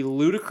Browns would be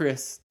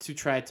ludicrous to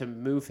try to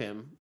move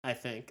him, I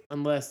think,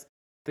 unless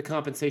the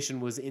compensation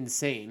was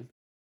insane.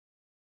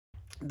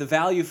 The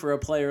value for a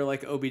player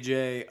like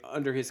OBJ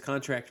under his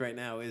contract right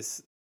now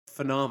is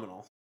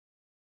phenomenal.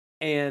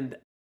 And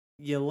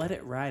you let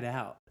it ride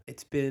out.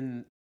 It's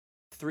been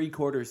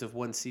 3/4 of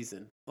one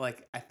season.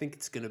 Like, I think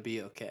it's going to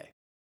be okay.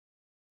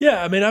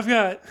 Yeah, I mean,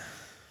 I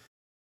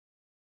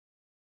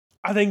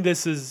think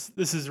this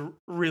is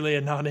really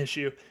a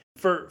non-issue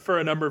for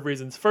a number of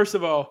reasons. First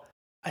of all,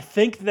 I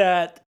think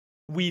that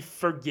we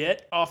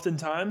forget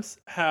oftentimes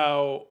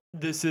how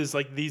this is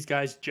like these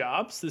guys'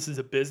 jobs. This is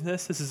a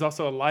business. This is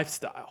also a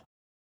lifestyle,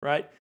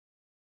 right?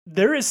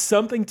 There is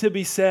something to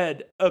be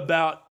said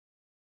about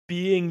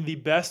being the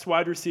best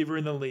wide receiver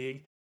in the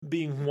league,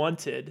 being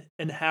wanted,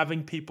 and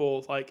having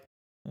people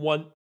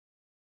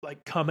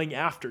coming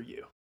after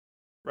you,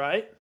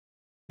 right?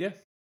 Yeah.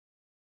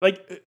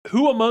 Like,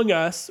 who among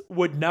us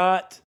would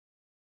not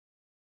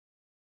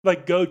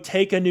like go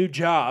take a new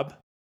job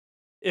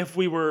if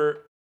we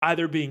were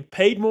either being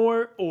paid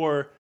more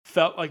or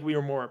felt like we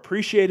were more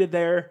appreciated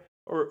there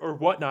or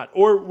whatnot,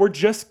 or we're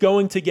just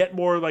going to get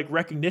more like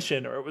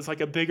recognition, or it was like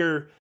a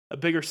bigger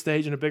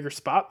stage and a bigger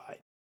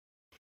spotlight.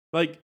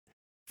 Like,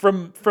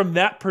 from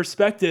that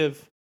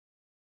perspective,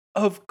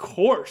 of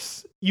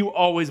course, you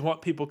always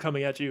want people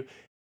coming at you,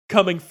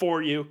 coming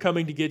for you,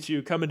 coming to get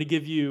you, coming to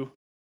give you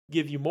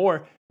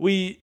more.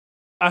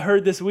 I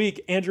heard this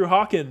week Andrew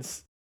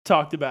Hawkins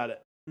talked about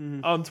it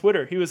on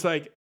Twitter. He was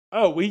like,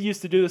 "Oh, we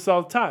used to do this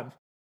all the time.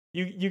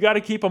 You got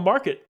to keep a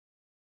market.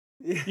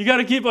 You got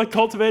to keep like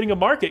cultivating a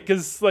market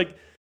because like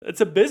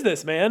it's a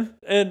business, man.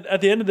 And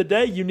at the end of the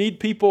day, you need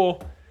people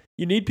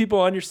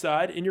on your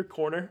side, in your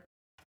corner,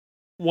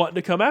 wanting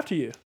to come after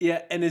you."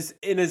 Yeah, and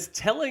is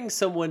telling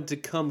someone to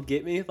come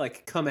get me,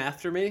 like come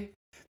after me,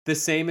 the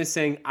same as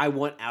saying I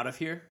want out of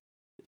here?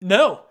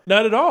 No,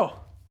 not at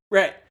all.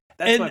 Right.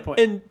 That's my point.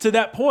 And to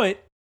that point,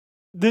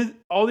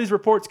 all these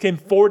reports came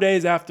 4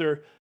 days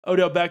after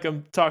Odell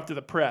Beckham talked to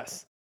the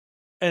press,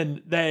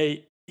 and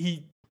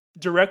he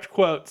direct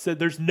quote said,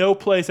 "There's no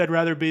place I'd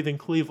rather be than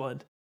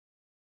Cleveland.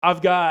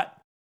 I've got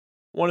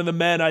one of the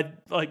men I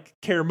like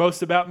care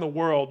most about in the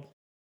world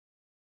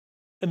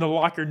in the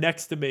locker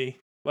next to me.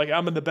 Like,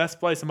 I'm in the best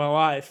place of my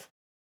life,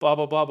 blah,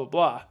 blah, blah, blah,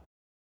 blah."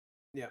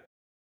 Yeah.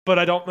 but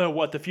I don't know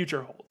what the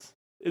future holds,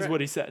 is Right.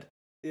 what he said.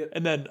 Yep.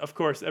 And then, of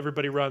course,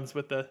 everybody runs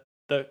with the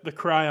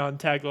Cryon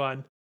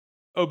tagline,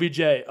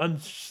 OBJ,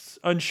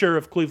 unsure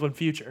of Cleveland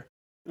future.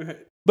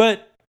 Right.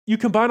 But you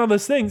combine all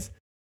those things,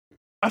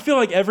 I feel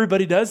like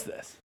everybody does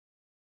this.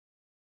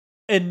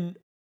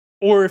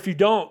 Or if you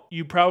don't,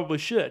 you probably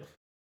should.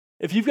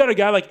 If you've got a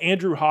guy like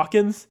Andrew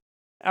Hawkins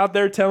out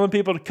there telling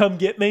people to come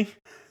get me,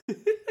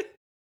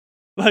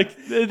 like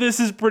this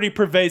is pretty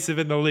pervasive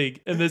in the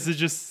league, and this is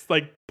just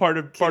like part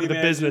of the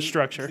business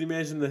structure. Can you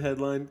imagine the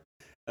headline?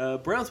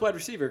 Browns wide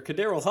receiver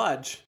Kaderil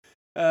Hodge.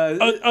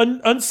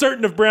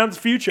 Uncertain of Brown's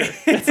future.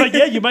 It's like,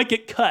 yeah, you might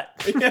get cut.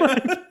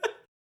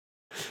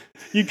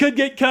 You could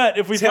get cut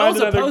if we Tells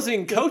find another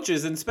opposing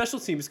coaches and special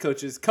teams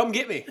coaches, come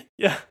get me.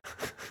 Yeah.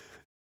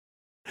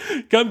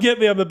 Come get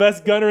me. I'm the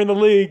best gunner in the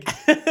league.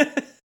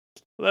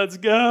 Let's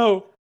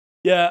go.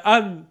 Yeah,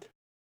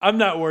 I'm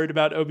not worried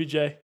about OBJ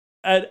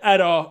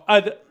at all.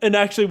 And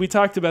actually, we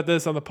talked about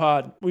this on the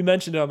pod. We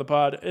mentioned it on the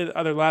pod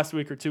either last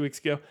week or 2 weeks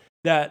ago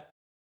that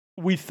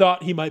we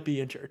thought he might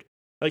be injured.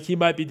 Like he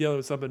might be dealing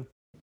with something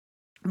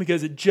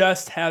because it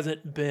just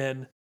hasn't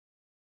been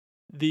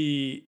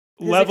the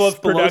level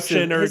of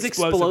production or his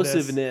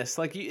explosiveness.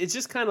 Like it's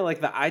just kind of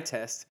like the eye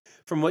test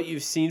from what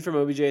you've seen from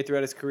OBJ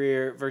throughout his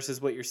career versus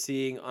what you're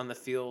seeing on the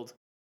field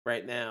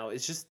right now.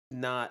 It's just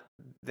not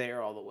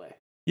there all the way.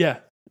 Yeah,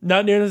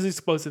 not nearly as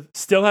explosive.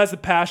 Still has the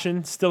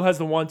passion, still has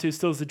the 1-2,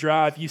 still has the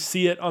drive. You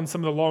see it on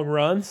some of the long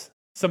runs,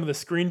 some of the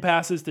screen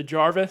passes to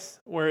Jarvis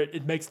where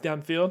it makes it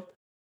downfield.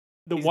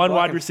 The He's one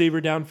blocking. wide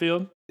receiver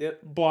downfield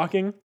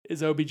blocking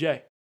is OBJ.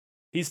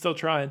 He's still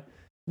trying.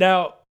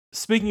 Now,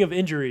 speaking of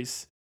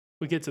injuries,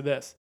 we get to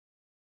this.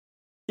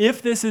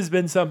 If this has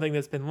been something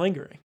that's been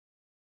lingering,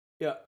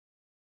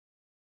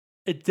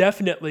 it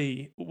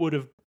definitely would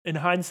have, in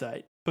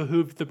hindsight,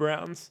 behooved the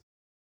Browns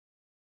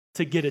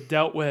to get it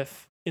dealt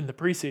with in the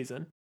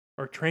preseason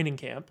or training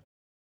camp,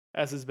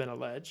 as has been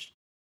alleged.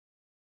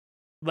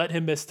 Let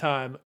him miss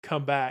time,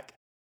 come back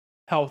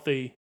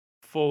healthy,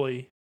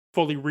 fully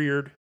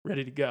reared,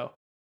 ready to go.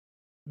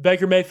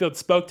 Baker Mayfield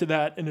spoke to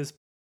that in his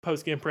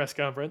post-game press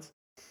conference,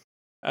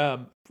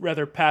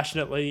 rather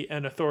passionately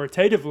and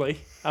authoritatively,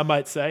 I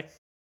might say.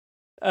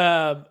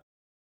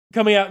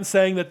 Coming out and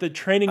saying that the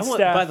training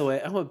staff... By the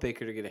way, I want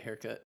Baker to get a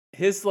haircut.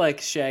 His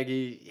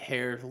shaggy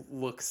hair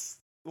looks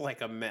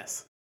like a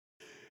mess.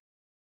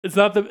 It's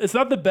not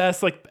the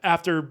best. Like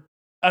after,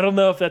 I don't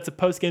know if that's a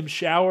post-game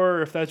shower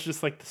or if that's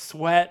just like the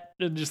sweat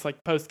and just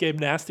like post-game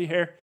nasty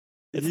hair.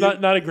 It's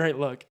not a great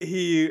look.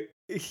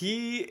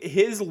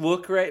 His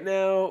look right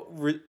now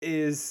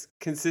is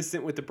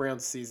consistent with the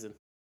Browns season.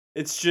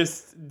 It's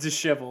just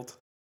disheveled.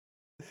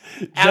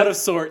 Out of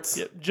sorts.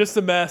 Yeah, just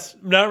a mess.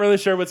 Not really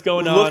sure what's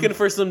going on. Looking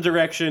for some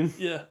direction.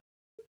 Yeah.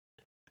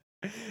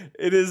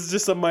 It is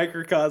just a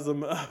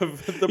microcosm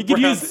of the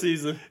Browns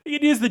season. You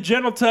could use the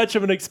gentle touch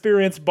of an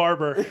experienced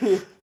barber.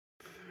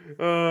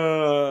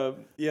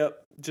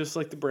 Yep. Just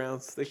like the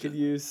Browns. They could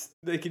use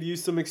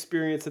some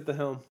experience at the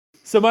helm.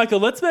 So, Michael,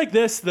 let's make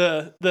this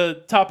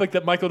the topic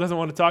that Michael doesn't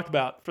want to talk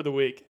about for the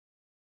week.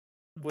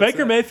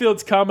 Baker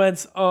Mayfield's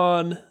comments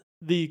on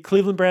the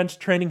Cleveland Browns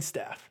training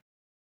staff.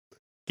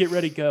 Get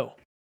ready, go.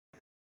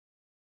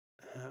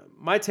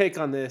 My take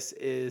on this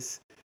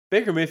is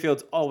Baker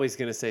Mayfield's always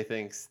going to say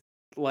things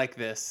like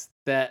this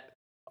that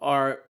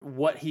are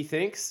what he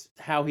thinks,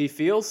 how he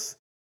feels,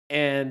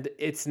 and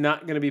it's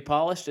not going to be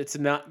polished. It's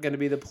not going to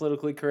be the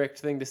politically correct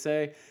thing to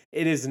say.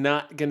 It is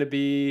not going to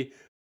be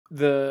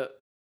the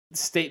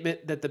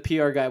statement that the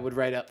PR guy would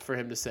write up for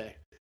him to say.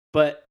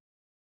 But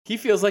he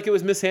feels like it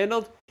was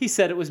mishandled. He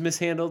said it was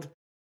mishandled.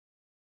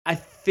 I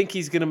think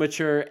he's going to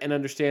mature and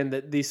understand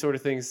that these sort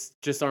of things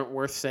just aren't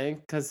worth saying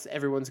because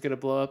everyone's going to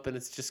blow up and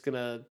it's just going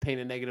to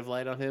paint a negative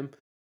light on him.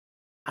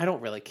 I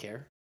don't really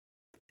care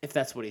if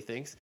that's what he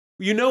thinks.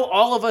 You know,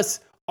 all of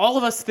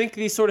us think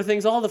these sort of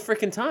things all the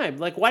freaking time.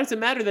 Like, why does it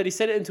matter that he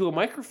said it into a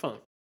microphone?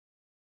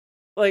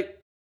 Like,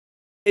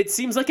 it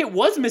seems like it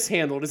was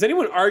mishandled. Is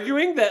anyone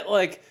arguing that,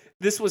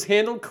 this was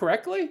handled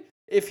correctly?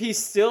 If he's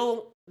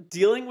still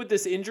dealing with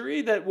this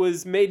injury that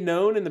was made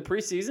known in the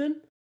preseason?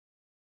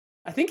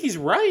 I think he's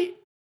right.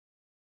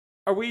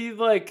 Are we,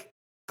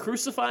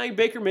 crucifying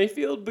Baker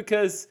Mayfield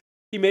because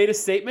he made a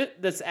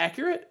statement that's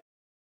accurate?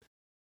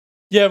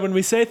 Yeah, when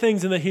we say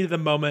things in the heat of the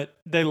moment,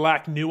 they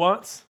lack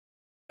nuance.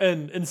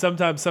 And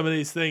sometimes some of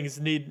these things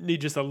need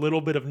just a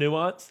little bit of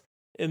nuance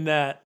in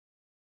that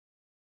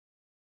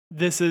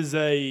this is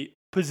a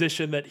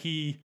position that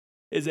he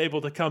is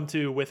able to come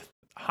to with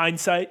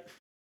hindsight,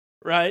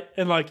 right?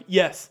 And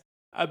yes,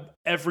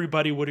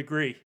 everybody would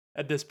agree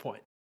at this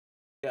point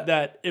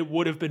that it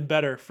would have been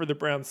better for the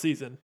Browns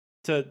season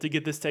to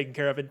get this taken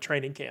care of in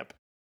training camp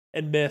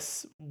and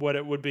miss what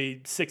it would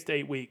be 6 to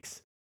 8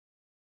 weeks.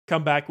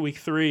 Come back week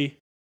 3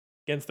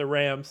 against the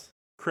Rams,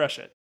 crush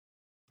it.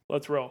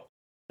 Let's roll.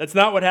 That's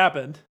not what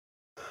happened.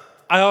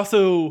 I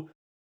also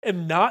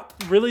am not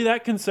really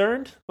that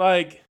concerned.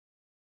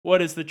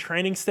 What is the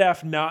training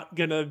staff not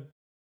going to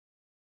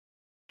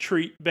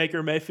treat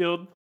Baker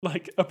Mayfield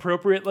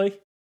appropriately?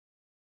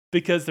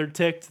 because they're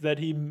ticked that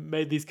he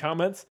made these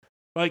comments.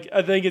 Like,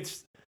 I think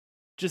it's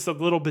just a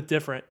little bit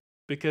different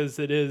because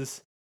it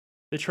is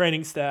the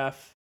training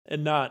staff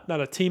and not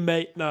a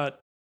teammate, not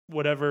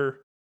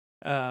whatever.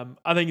 I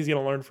think he's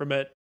going to learn from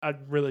it. I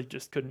really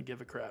just couldn't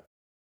give a crap.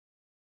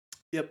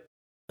 Yep.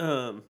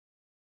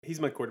 He's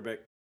my quarterback.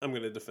 I'm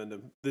going to defend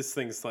him. This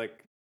thing's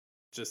like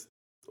just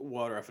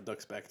water off a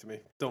duck's back to me.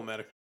 Don't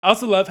matter. I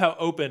also love how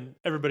open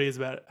everybody is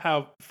about it.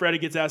 How Freddie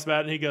gets asked about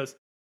it and he goes,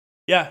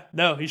 yeah,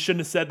 no, he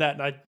shouldn't have said that.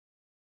 And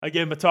I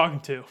gave him a talking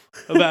to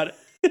about it.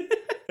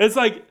 It's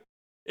like,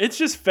 it's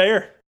just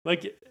fair.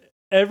 Like,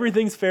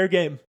 everything's fair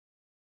game.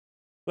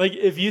 Like,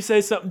 if you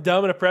say something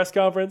dumb in a press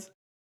conference,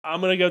 I'm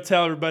going to go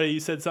tell everybody you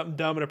said something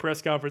dumb in a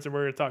press conference and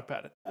we're going to talk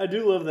about it. I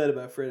do love that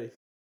about Freddie.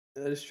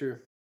 That is true.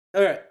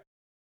 All right.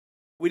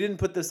 We didn't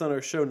put this on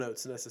our show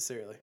notes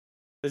necessarily.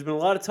 There's been a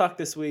lot of talk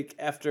this week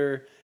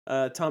after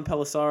Tom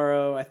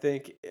Pelissero, I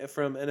think,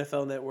 from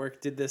NFL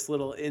Network, did this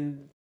little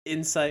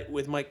insight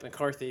with Mike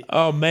McCarthy.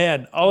 Oh,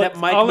 man. All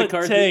it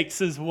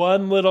takes is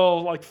one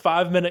little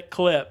 5-minute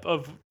clip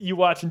of you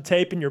watching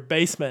tape in your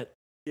basement.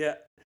 Yeah.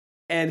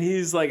 And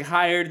he's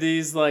hired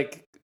these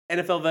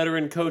NFL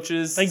veteran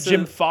coaches. I think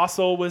Jim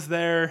Fossil was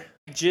there.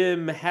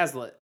 Jim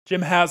Haslett.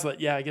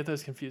 Yeah, I get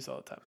those confused all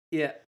the time.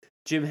 Yeah.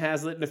 Jim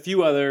Haslett and a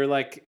few other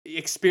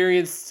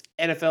experienced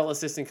NFL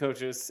assistant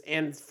coaches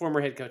and former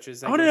head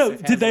coaches. I want to know,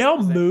 did they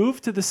all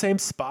move to the same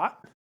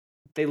spot?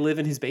 They live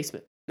in his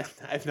basement.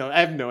 I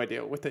have no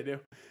idea what they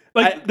do.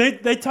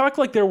 They talk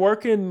like they're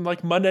working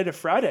Monday to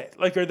Friday.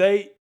 Are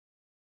they?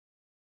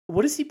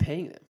 What is he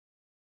paying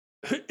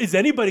them? Is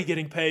anybody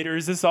getting paid, or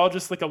is this all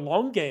just a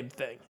long game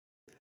thing?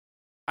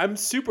 I'm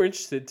super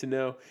interested to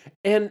know.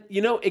 And,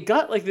 it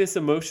got this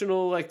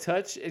emotional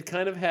touch. It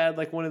kind of had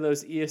one of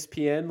those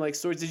ESPN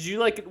stories. Did you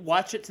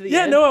watch it to the end?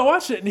 Yeah, no, I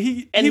watched it. And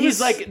he was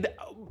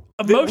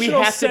emotional. We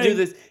have to do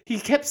this. He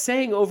kept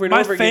saying over and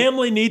over again, my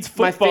family needs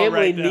football right now.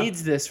 My family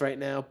needs this right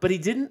now. But he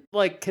didn't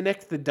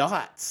connect the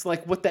dots,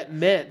 what that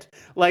meant.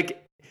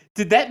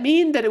 Did that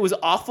mean that it was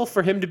awful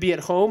for him to be at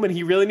home and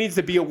he really needs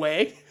to be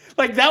away?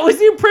 That was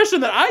the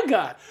impression that I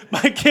got.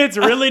 My kids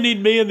really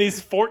need me and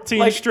these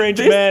 14 strange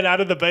men out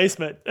of the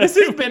basement. This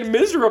has been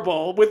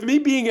miserable with me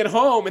being at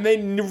home, and they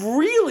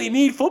really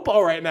need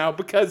football right now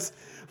because,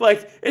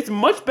 it's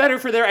much better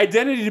for their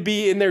identity to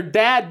be in their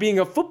dad being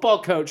a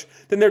football coach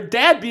than their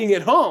dad being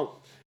at home.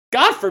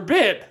 God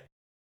forbid.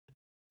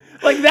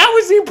 That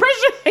was the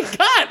impression I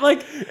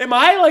got. Am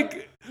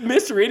I,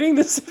 misreading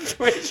the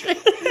situation?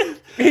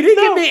 He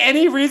didn't give me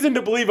any reason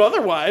to believe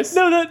otherwise.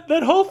 No,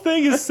 that whole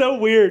thing is so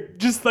weird.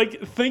 Just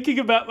thinking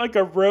about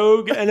a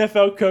rogue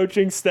NFL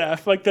coaching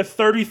staff, the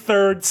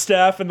 33rd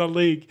staff in the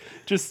league,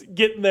 just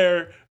getting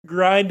there,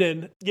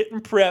 grinding, getting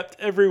prepped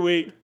every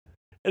week.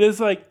 And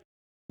it's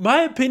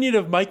my opinion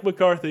of Mike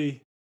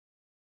McCarthy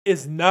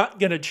is not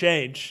going to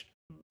change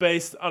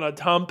based on a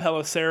Tom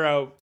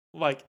Pelissero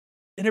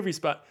interview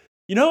spot.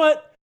 You know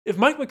what? If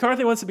Mike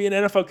McCarthy wants to be an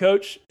NFL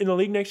coach in the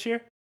league next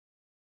year,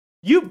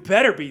 you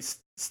better be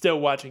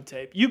still watching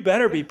tape. You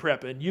better be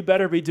prepping. You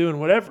better be doing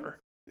whatever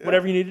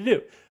you need to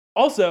do.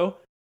 Also,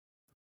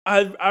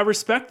 I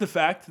respect the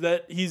fact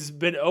that he's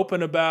been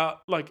open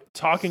about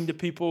talking to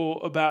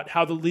people about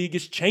how the league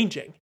is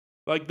changing.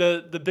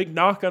 The big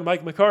knock on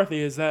Mike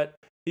McCarthy is that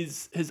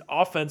his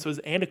offense was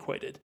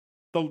antiquated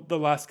the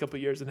last couple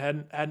of years and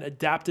hadn't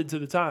adapted to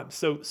the times.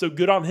 So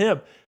good on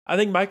him. I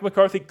think Mike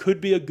McCarthy could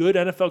be a good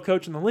NFL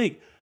coach in the league.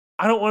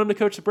 I don't want him to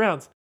coach the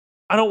Browns.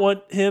 I don't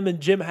want him and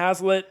Jim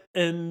Haslett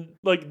and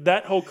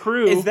that whole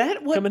crew coming in. Is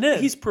that what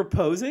he's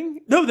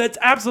proposing? No, that's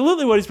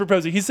absolutely what he's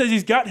proposing. He says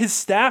he's got his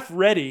staff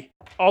ready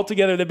all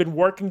together. They've been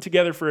working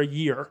together for a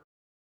year,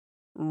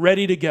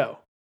 ready to go.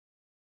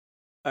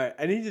 All right,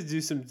 I need to do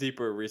some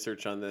deeper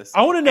research on this.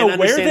 I want to know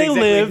where they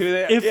live,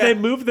 if they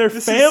move their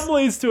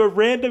families to a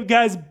random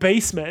guy's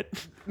basement.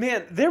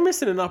 Man, they're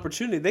missing an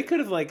opportunity. They could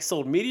have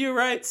sold media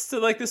rights to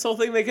this whole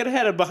thing. They could have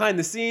had a behind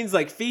the scenes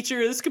feature.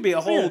 This could be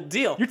a whole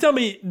deal. You're telling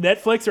me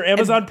Netflix or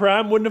Amazon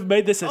Prime wouldn't have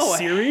made this a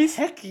series?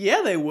 Heck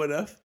yeah, they would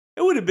have.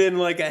 It would have been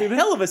a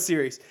hell of a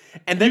series.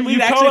 And then we'd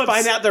actually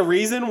find out the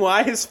reason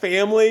why his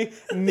family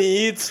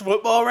needs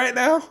football right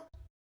now.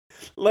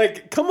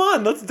 Come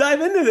on, let's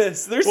dive into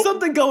this. There's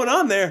something going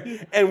on there,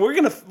 and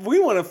we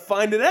want to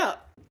find it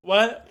out.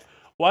 What?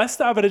 Why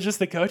stop it at just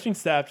the coaching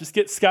staff? Just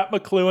get Scott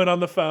McCloughan on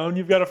the phone.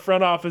 You've got a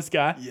front office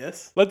guy.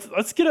 Yes.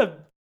 Let's get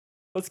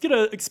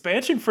a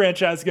expansion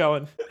franchise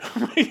going.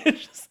 we can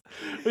just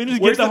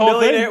get the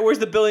whole thing. Where's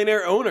the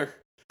billionaire owner?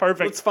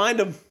 Perfect. Let's find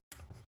him.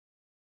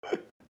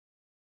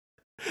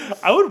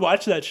 I would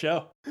watch that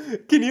show.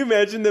 Can you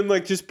imagine them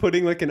just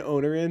putting an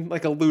owner in,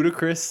 a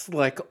ludicrous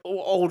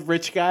old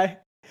rich guy?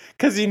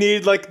 Because you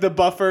need the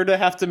buffer to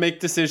have to make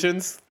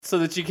decisions so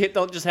that you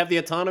don't just have the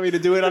autonomy to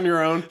do it on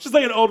your own. Just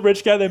an old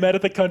rich guy they met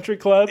at the country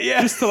club,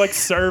 just to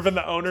serve in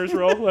the owner's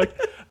role. All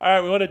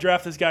right, we want to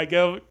draft this guy.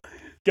 Go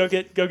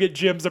get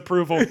Jim's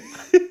approval.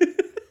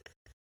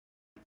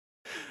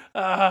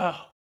 No,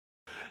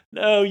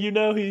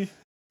 he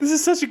This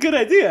is such a good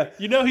idea.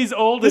 You know he's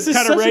old and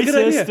kind of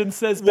racist and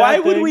says bad Why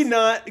would things. we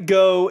not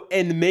go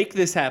and make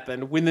this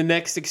happen when the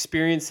next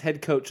experienced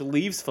head coach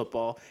leaves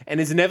football and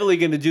is inevitably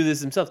going to do this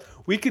himself?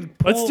 We could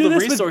pool the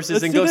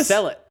resources and go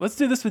sell it. Let's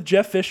do this with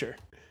Jeff Fisher.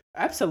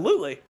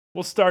 Absolutely.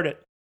 We'll start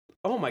it.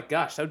 Oh my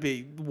gosh, that would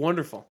be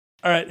wonderful.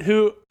 All right,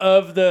 who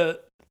of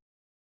the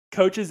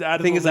coaches out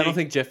of the league? The thing is, I don't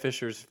think Jeff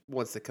Fisher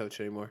wants to coach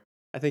anymore.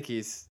 I think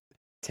he's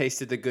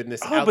tasted the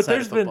goodness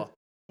outside of football.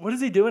 What is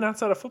he doing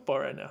outside of football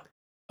right now?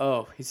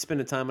 Oh, he's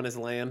spending time on his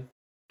land.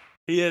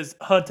 He is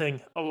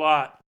hunting a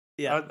lot.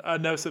 Yeah. I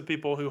know some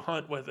people who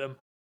hunt with him.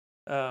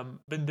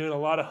 Been doing a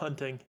lot of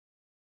hunting.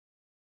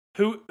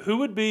 Who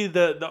would be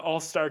the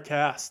all-star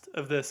cast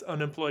of this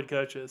unemployed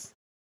coaches?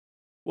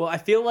 Well, I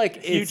feel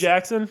like Hugh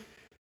Jackson.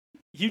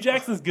 Hugh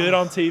Jackson's good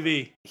on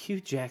TV.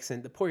 Hugh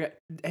Jackson, the poor guy.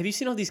 Have you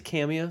seen all these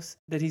cameos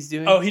that he's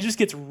doing? Oh, he just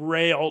gets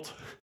railed.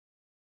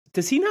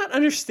 Does he not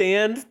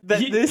understand that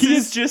this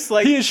is just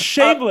like... He is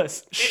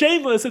shameless.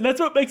 Shameless, and that's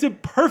what makes him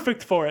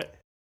perfect for it.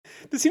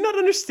 Does he not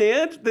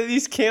understand that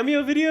these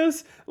cameo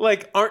videos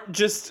like aren't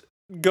just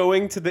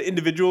going to the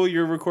individual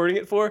you're recording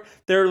it for?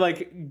 They're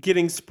like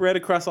getting spread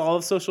across all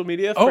of social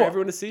media for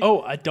everyone to see?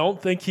 Oh, I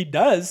don't think he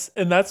does,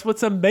 and that's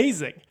what's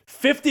amazing.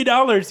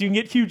 $50, you can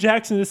get Hugh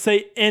Jackson to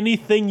say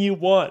anything you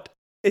want.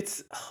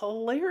 It's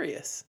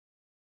hilarious.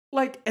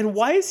 Like, and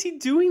why is he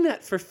doing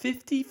that for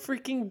 $50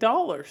 freaking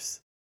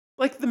dollars?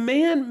 Like, the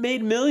man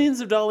made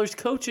millions of dollars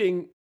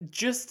coaching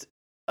just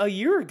a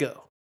year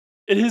ago.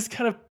 It is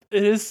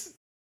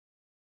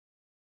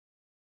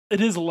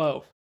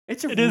low.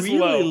 It's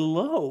really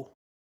low.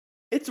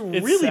 It's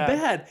really sad.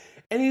 Bad.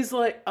 And he's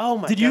like, oh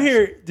my god. Did you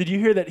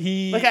hear that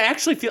he... Like, I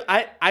actually feel...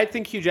 I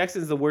think Hugh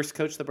Jackson is the worst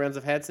coach the Browns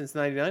have had since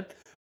 99.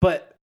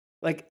 But,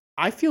 like,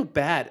 I feel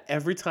bad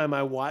every time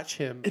I watch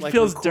him. It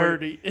feels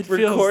dirty.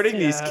 Recording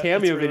these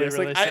cameo really, videos.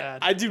 Really like, sad.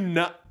 I do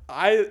not...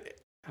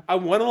 I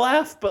want to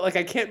laugh, but, like,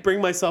 I can't bring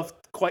myself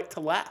quite to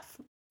laugh.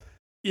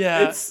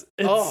 Yeah,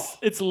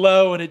 it's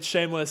low and it's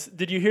shameless.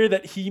 Did you hear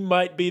that he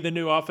might be the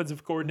new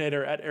offensive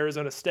coordinator at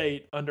Arizona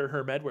State under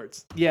Herm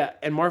Edwards? Yeah,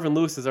 and Marvin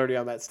Lewis is already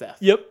on that staff.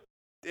 Yep.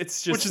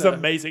 It's just... Which is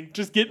amazing.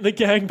 Just getting the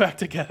gang back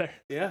together.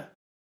 Yeah.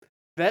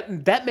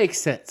 That makes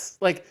sense.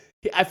 Like,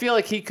 I feel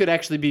like he could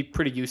actually be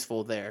pretty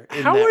useful there.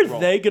 How are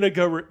they going to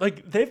go...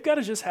 Like, they've got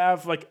to just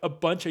have, like, a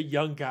bunch of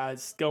young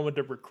guys going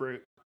to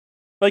recruit.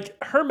 Like,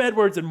 Herm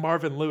Edwards and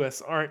Marvin Lewis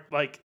aren't,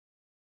 like,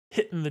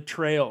 hitting the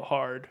trail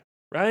hard,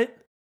 right?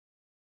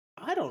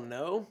 I don't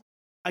know.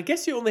 I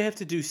guess you only have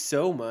to do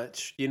so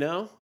much, you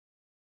know?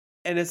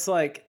 And it's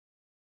like,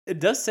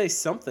 it does say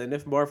something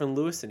if Marvin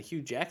Lewis and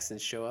Hugh Jackson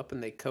show up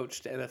and they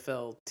coached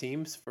NFL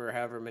teams for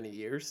however many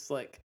years.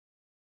 Like,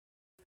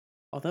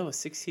 although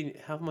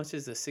how much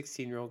is a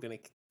 16-year-old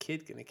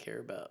kid going to care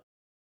about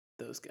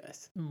those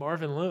guys?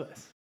 Marvin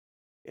Lewis.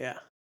 Yeah.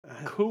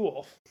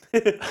 Cool.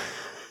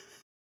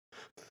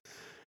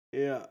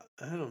 Yeah,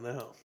 I don't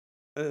know.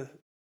 Oh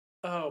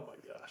my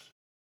gosh.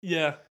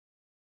 Yeah.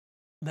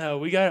 No,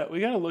 we got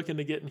to look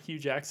into getting Hugh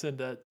Jackson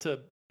to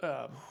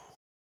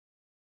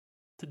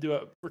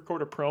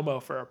record a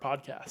promo for our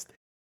podcast.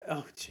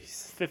 Oh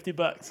jeez.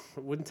 $50.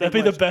 Wouldn't take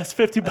That'd be much. the best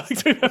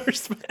 $50 we've ever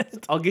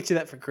spent. I'll get you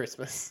that for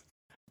Christmas.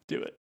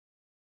 Do it.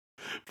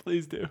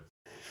 Please do.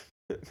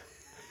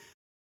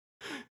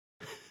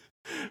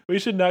 We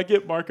should not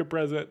get Mark a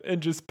present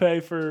and just pay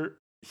for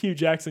Hugh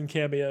Jackson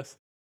cameos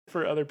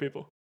for other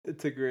people.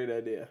 It's a great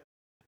idea.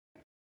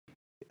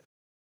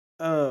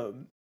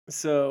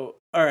 So,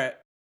 all right.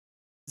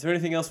 Is there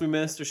anything else we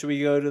missed, or should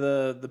we go to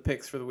the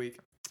picks for the week?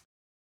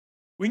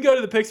 We can go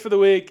to the picks for the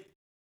week.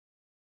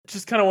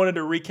 Just kind of wanted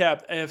to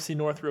recap AFC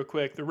North real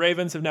quick. The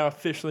Ravens have now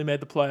officially made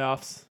the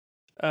playoffs.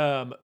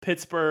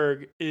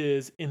 Pittsburgh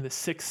is in the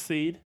 6th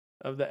seed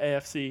of the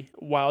AFC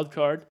wild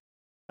card.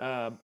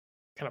 Kind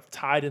of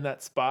tied in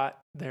that spot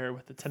there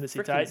with the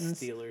Tennessee Titans.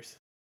 Steelers.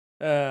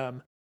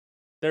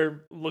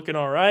 They're looking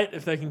all right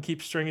if they can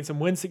keep stringing some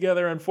wins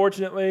together.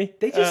 Unfortunately,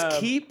 they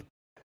just keep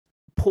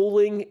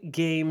pulling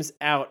games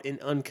out in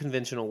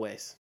unconventional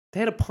ways. They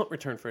had a punt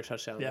return for a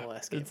touchdown in the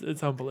last game.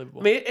 It's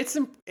unbelievable. I mean,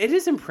 it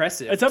is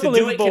impressive. It's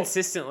unbelievable to do it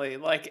consistently.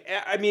 Like,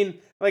 I mean,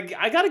 like,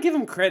 I got to give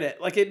them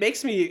credit. Like, it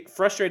makes me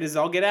frustrated as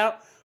all get out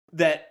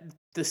that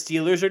the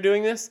Steelers are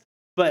doing this,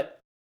 but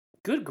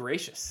good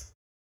gracious,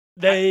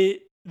 they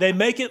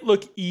make it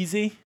look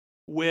easy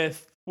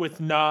with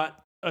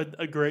not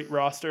a great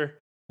roster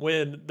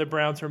when the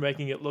Browns are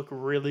making it look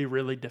really,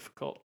 really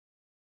difficult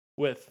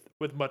with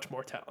much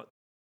more talent.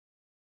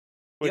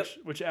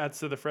 Which adds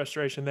to the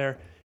frustration there.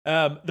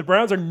 The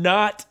Browns are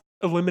not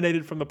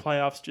eliminated from the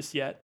playoffs just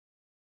yet.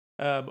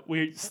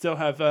 We still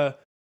have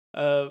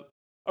a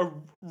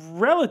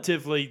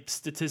relatively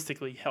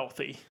statistically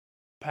healthy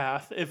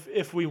path.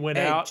 If we win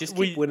out, just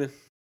keep winning.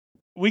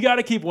 We got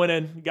to keep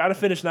winning. Got to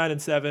finish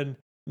 9-7.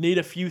 Need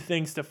a few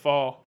things to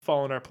fall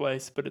in our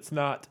place, but it's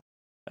not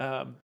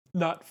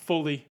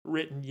fully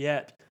written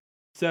yet.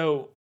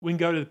 So we can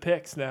go to the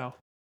picks now.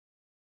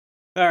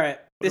 All right.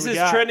 This is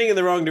trending in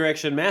the wrong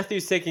direction.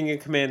 Matthew's taking a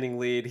commanding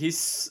lead.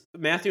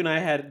 Matthew and I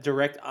had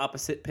direct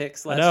opposite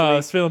picks last week. I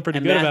was feeling pretty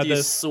good about this.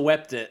 Matthew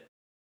swept it.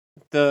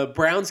 The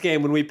Browns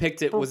game, when we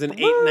picked it, was an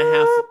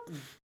 8.5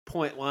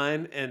 point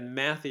line, and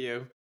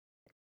Matthew,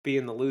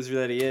 being the loser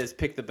that he is,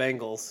 picked the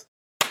Bengals.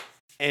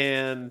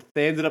 And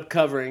they ended up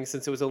covering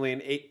since it was only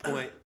an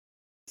 8-point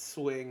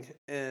swing.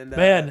 And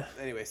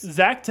anyways,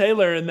 Zach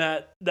Taylor in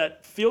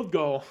that field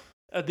goal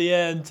at the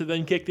end to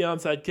then kick the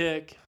onside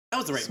kick. That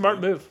was the right smart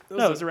move. It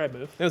was the right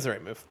move. That was the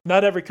right move.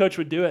 Not every coach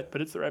would do it,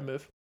 but it's the right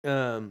move.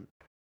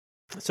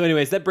 So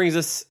anyways, that brings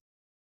us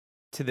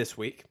to this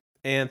week.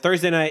 And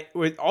Thursday night,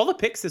 all the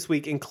picks this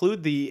week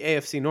include the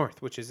AFC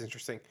North, which is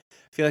interesting.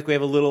 I feel like we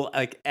have a little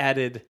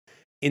added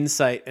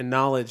insight and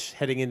knowledge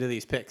heading into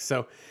these picks.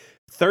 So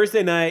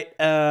Thursday night,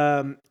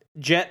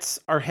 Jets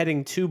are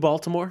heading to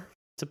Baltimore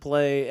to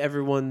play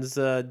everyone's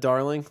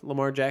darling,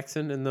 Lamar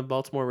Jackson and the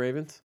Baltimore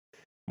Ravens.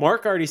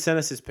 Mark already sent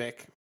us his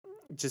pick,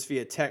 just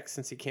via text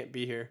since he can't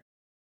be here.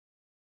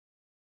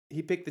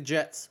 He picked the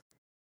Jets.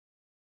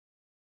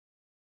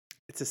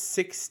 It's a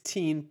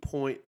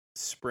 16-point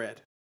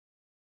spread.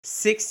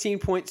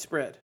 16-point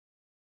spread.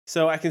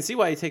 So I can see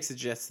why he takes the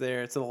Jets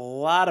there. It's a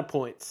lot of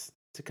points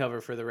to cover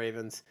for the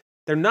Ravens.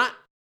 They're not...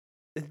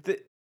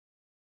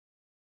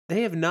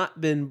 They have not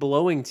been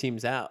blowing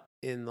teams out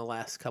in the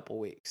last couple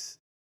weeks.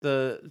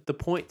 The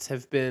points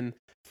have been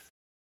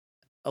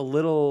a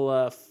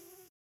little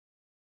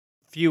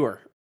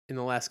fewer in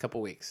the last couple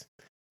weeks.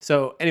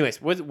 So,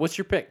 anyways, what's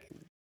your pick?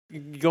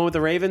 You going with the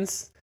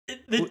Ravens?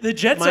 The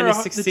Jets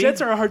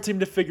are a hard team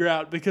to figure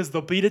out because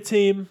they'll beat a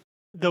team.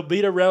 They'll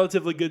beat a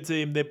relatively good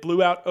team. They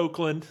blew out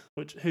Oakland,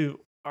 who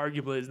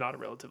arguably is not a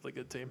relatively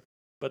good team,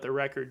 but their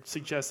record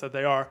suggests that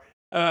they are.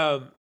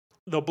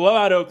 They'll blow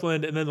out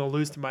Oakland and then they'll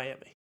lose to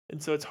Miami.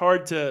 And so it's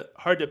hard to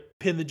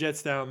pin the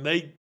Jets down.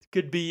 They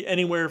could be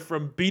anywhere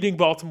from beating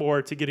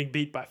Baltimore to getting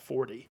beat by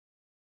 40.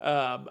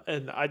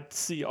 And I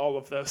see all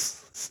of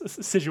those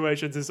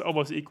situations as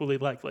almost equally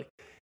likely.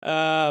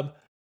 I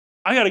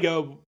got to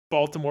go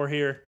Baltimore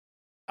here.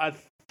 I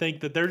think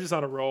that they're just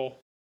on a roll.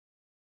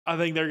 I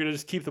think they're going to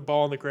just keep the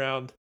ball on the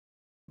ground.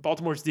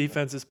 Baltimore's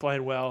defense is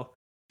playing well.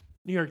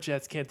 New York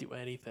Jets can't do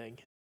anything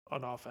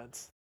on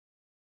offense.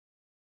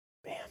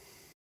 Man.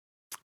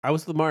 I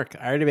was the mark.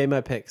 I already made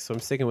my pick, so I'm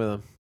sticking with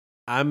them.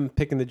 I'm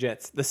picking the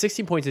Jets. The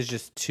 16 points is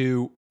just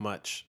too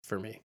much for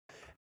me.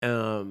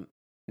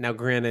 Now,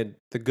 granted,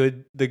 the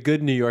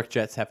good New York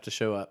Jets have to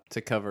show up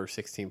to cover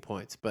 16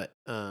 points, but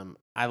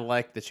I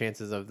like the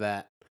chances of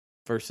that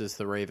versus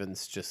the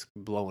Ravens just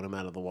blowing them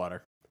out of the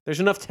water. There's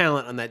enough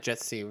talent on that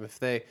Jets team if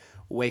they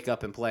wake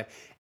up and play.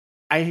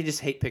 I just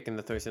hate picking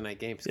the Thursday night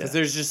games because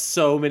there's just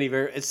so many.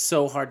 It's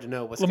so hard to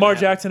know what's. Lamar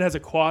Jackson has a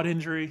quad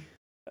injury.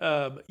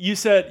 You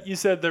said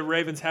the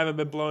Ravens haven't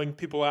been blowing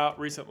people out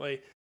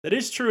recently. That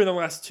is true in the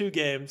last two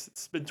games.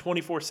 It's been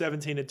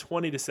 24-17 and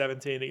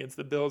 20-17 against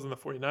the Bills and the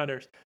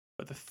 49ers.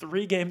 But the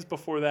three games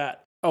before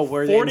that,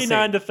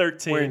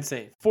 49-13, we're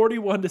insane.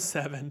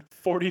 41-7,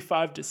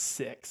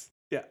 45-6.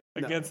 Yeah,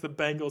 against the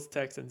Bengals,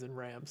 Texans, and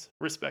Rams,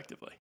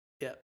 respectively.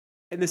 Yeah,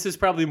 and this is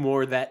probably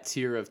more that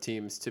tier of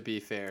teams, to be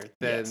fair,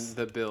 than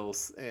the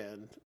Bills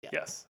and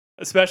yes,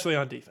 especially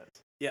on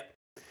defense. Yeah.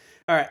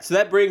 All right, so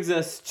that brings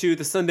us to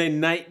the Sunday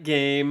night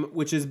game,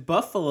 which is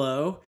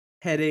Buffalo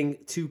heading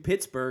to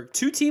Pittsburgh.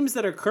 Two teams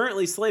that are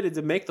currently slated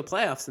to make the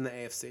playoffs in the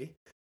AFC.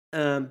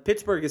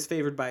 Pittsburgh is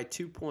favored by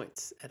 2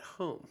 points at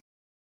home.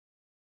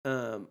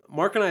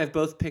 Mark and I have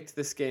both picked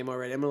this game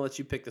already. I'm going to let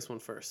you pick this one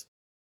first.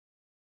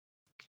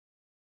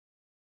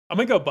 I'm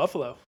going to go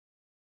Buffalo.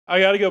 I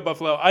got to go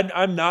Buffalo.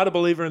 I'm not a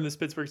believer in this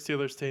Pittsburgh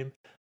Steelers team.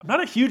 I'm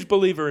not a huge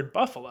believer in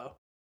Buffalo,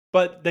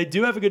 but they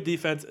do have a good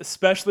defense,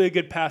 especially a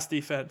good pass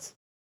defense.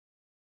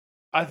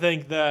 I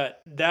think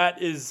that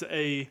is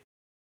a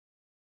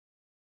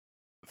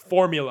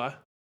formula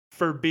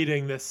for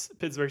beating this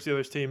Pittsburgh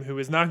Steelers team who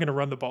is not going to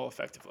run the ball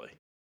effectively.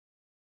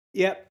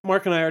 Yep,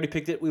 Mark and I already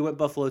picked it. We went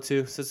Buffalo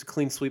too, so it's a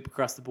clean sweep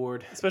across the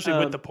board. Especially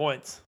with the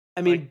points.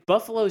 I mean,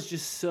 Buffalo's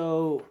just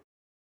so...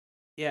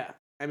 Yeah,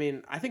 I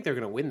mean, I think they're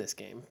going to win this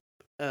game.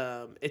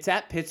 It's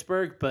at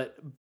Pittsburgh, but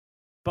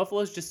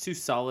Buffalo's just too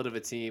solid of a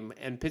team,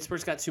 and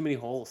Pittsburgh's got too many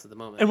holes at the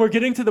moment. And we're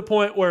getting to the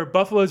point where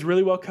Buffalo's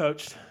really well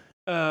coached.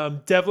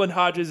 Devlin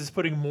Hodges is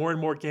putting more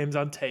and more games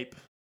on tape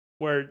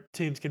where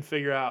teams can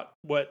figure out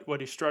what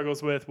he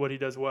struggles with, what he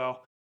does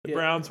well. The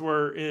Browns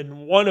were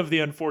in one of the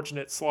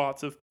unfortunate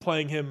slots of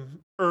playing him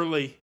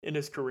early in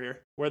his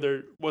career where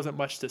there wasn't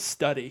much to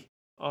study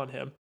on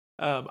him.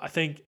 I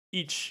think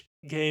each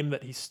game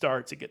that he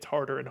starts, it gets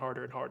harder and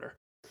harder and harder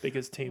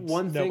because teams know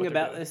One thing what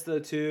about doing. this, though,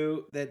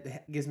 too,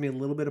 that gives me a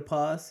little bit of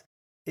pause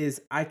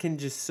is I can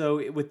just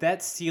with that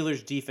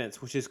Steelers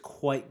defense, which is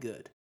quite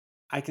good,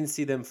 I can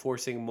see them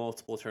forcing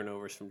multiple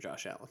turnovers from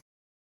Josh Allen.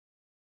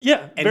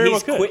 Yeah, and very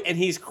he's well quick, and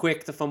he's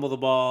quick to fumble the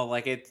ball.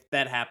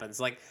 That happens.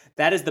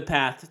 That is the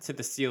path to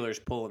the Steelers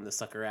pulling the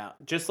sucker out,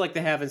 just like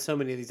they have in so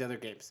many of these other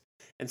games.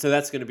 And so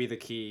that's going to be the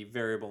key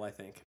variable, I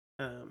think.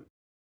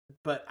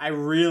 But I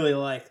really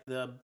like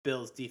the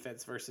Bills'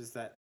 defense versus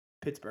that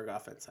Pittsburgh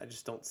offense. I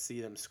just don't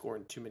see them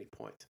scoring too many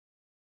points.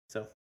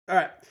 So, all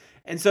right.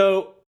 And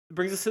so it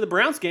brings us to the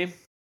Browns game.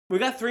 We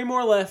got 3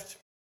 more left.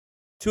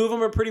 2 of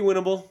them are pretty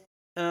winnable.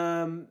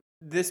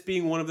 This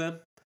being one of them.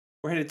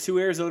 We're headed to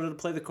Arizona to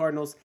play the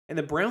Cardinals, and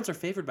the Browns are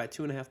favored by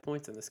 2.5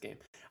 points in this game.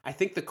 I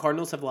think the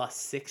Cardinals have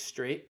lost 6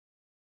 straight.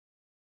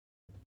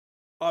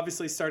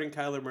 Obviously, starting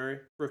Kyler Murray,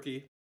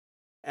 rookie,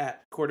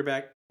 at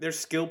quarterback. Their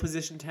skill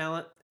position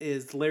talent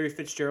is Larry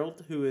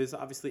Fitzgerald, who is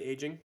obviously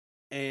aging,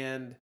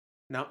 and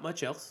not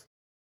much else.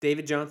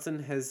 David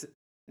Johnson has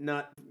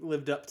not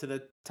lived up to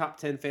the top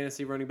 10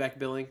 fantasy running back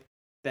billing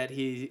that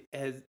he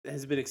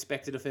has been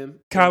expected of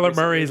him. Kyler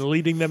Murray is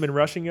leading them in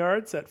rushing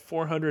yards at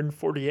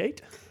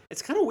 448.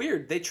 It's kind of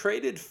weird. They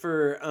traded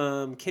for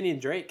Kenyon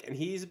Drake, and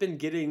he's been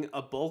getting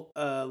a bulk,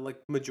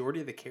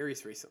 majority of the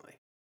carries recently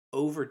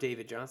over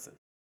David Johnson.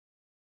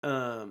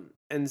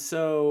 And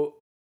so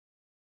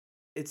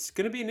it's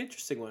going to be an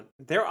interesting one.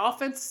 Their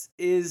offense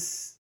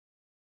is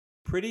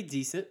pretty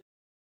decent.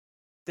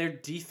 Their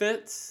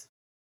defense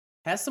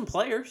has some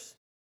players.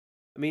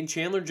 I mean,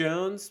 Chandler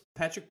Jones,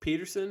 Patrick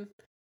Peterson,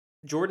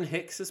 Jordan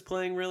Hicks is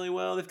playing really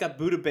well. They've got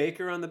Budda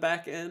Baker on the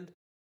back end.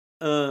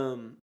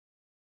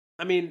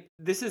 I mean,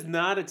 this is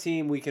not a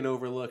team we can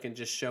overlook and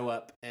just show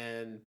up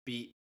and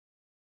beat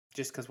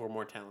just because we're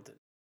more talented.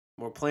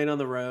 We're playing on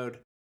the road.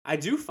 I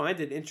do find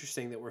it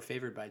interesting that we're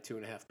favored by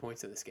 2.5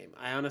 points in this game.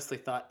 I honestly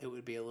thought it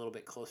would be a little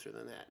bit closer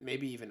than that,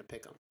 maybe even a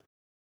pick 'em.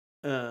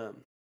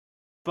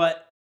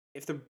 But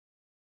if the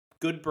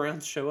good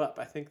Browns show up,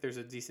 I think there's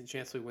a decent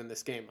chance we win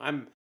this game.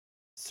 I'm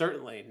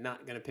certainly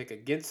not going to pick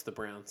against the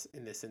Browns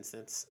in this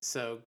instance.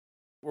 So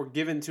we're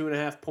given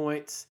 2.5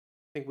 points.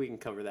 I think we can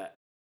cover that.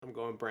 I'm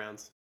going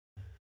Browns.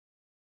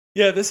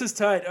 Yeah, this is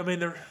tight. I mean,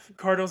 the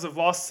Cardinals have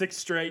lost 6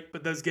 straight,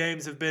 but those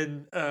games have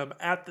been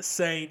at the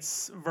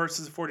Saints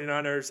versus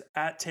 49ers,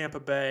 at Tampa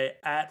Bay,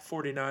 at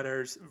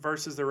 49ers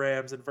versus the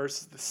Rams, and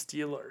versus the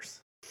Steelers.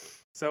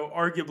 So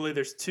arguably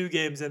there's 2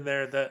 games in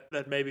there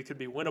that maybe could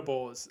be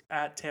winnable. Is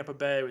at Tampa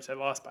Bay, which they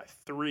lost by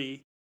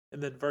 3,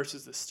 and then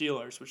versus the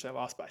Steelers, which they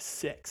lost by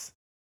 6.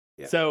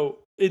 Yeah. So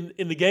in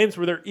the games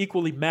where they're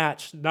equally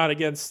matched, not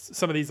against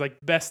some of these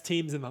like best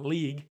teams in the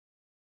league,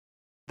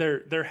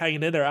 they're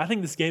hanging in there. I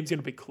think this game's going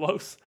to be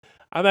close.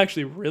 I'm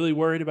actually really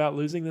worried about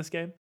losing this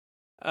game,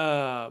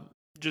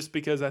 just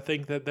because I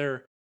think that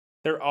their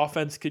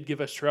offense could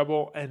give us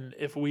trouble, and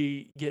if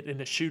we get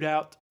in a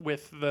shootout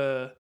with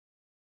the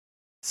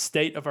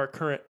state of our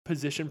current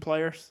position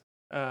players,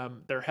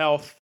 their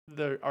health,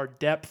 our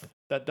depth,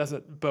 that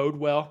doesn't bode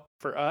well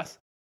for us.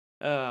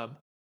 But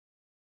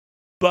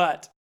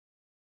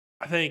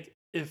I think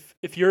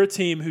if you're a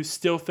team who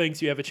still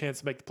thinks you have a chance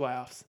to make the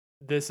playoffs,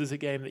 this is a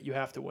game that you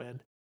have to win.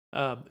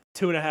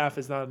 2.5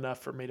 is not enough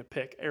for me to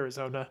pick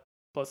Arizona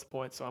plus the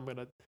points, so I'm going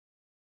to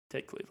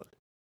take Cleveland.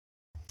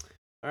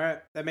 All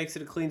right, that makes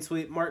it a clean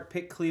sweep. Mark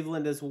picked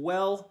Cleveland as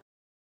well.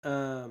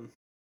 As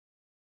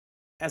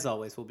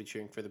always, we'll be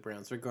cheering for the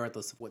Browns,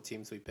 regardless of what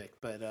teams we pick.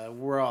 But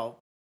we're all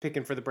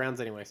picking for the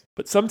Browns anyways.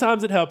 But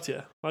sometimes it helps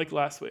you, like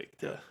last week,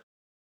 to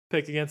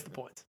pick against the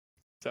points.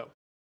 So,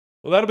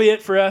 well, that'll be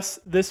it for us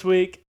this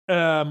week.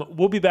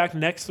 We'll be back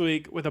next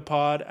week with a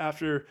pod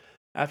after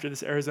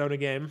this Arizona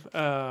game.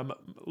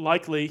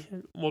 Likely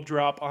will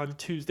drop on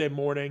Tuesday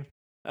morning.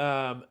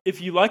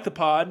 If you like the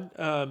pod,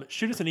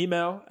 shoot us an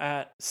email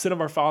at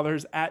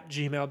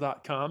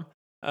sinofourfathers@gmail.com.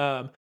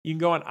 You can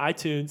go on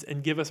iTunes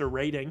and give us a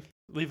rating.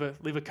 Leave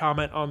a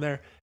comment on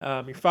there.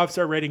 Your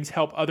 5-star ratings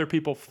help other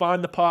people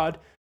find the pod,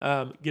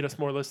 get us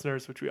more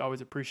listeners, which we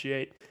always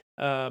appreciate.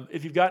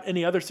 If you've got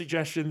any other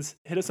suggestions,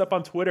 hit us up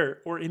on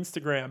Twitter or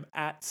Instagram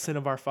at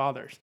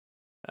sinofourfathers.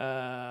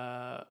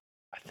 I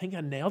think I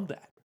nailed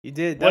that. You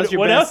did.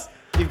 What else?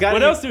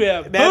 What else do we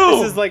have?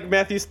 This is like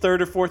Matthew's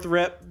 3rd or 4th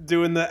rep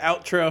doing the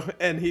outro,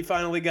 and he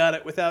finally got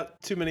it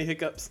without too many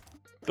hiccups.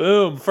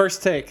 Boom.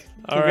 First take.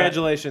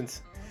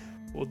 Congratulations.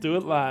 Right. We'll do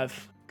it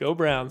live. Go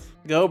Browns.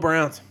 Go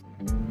Browns.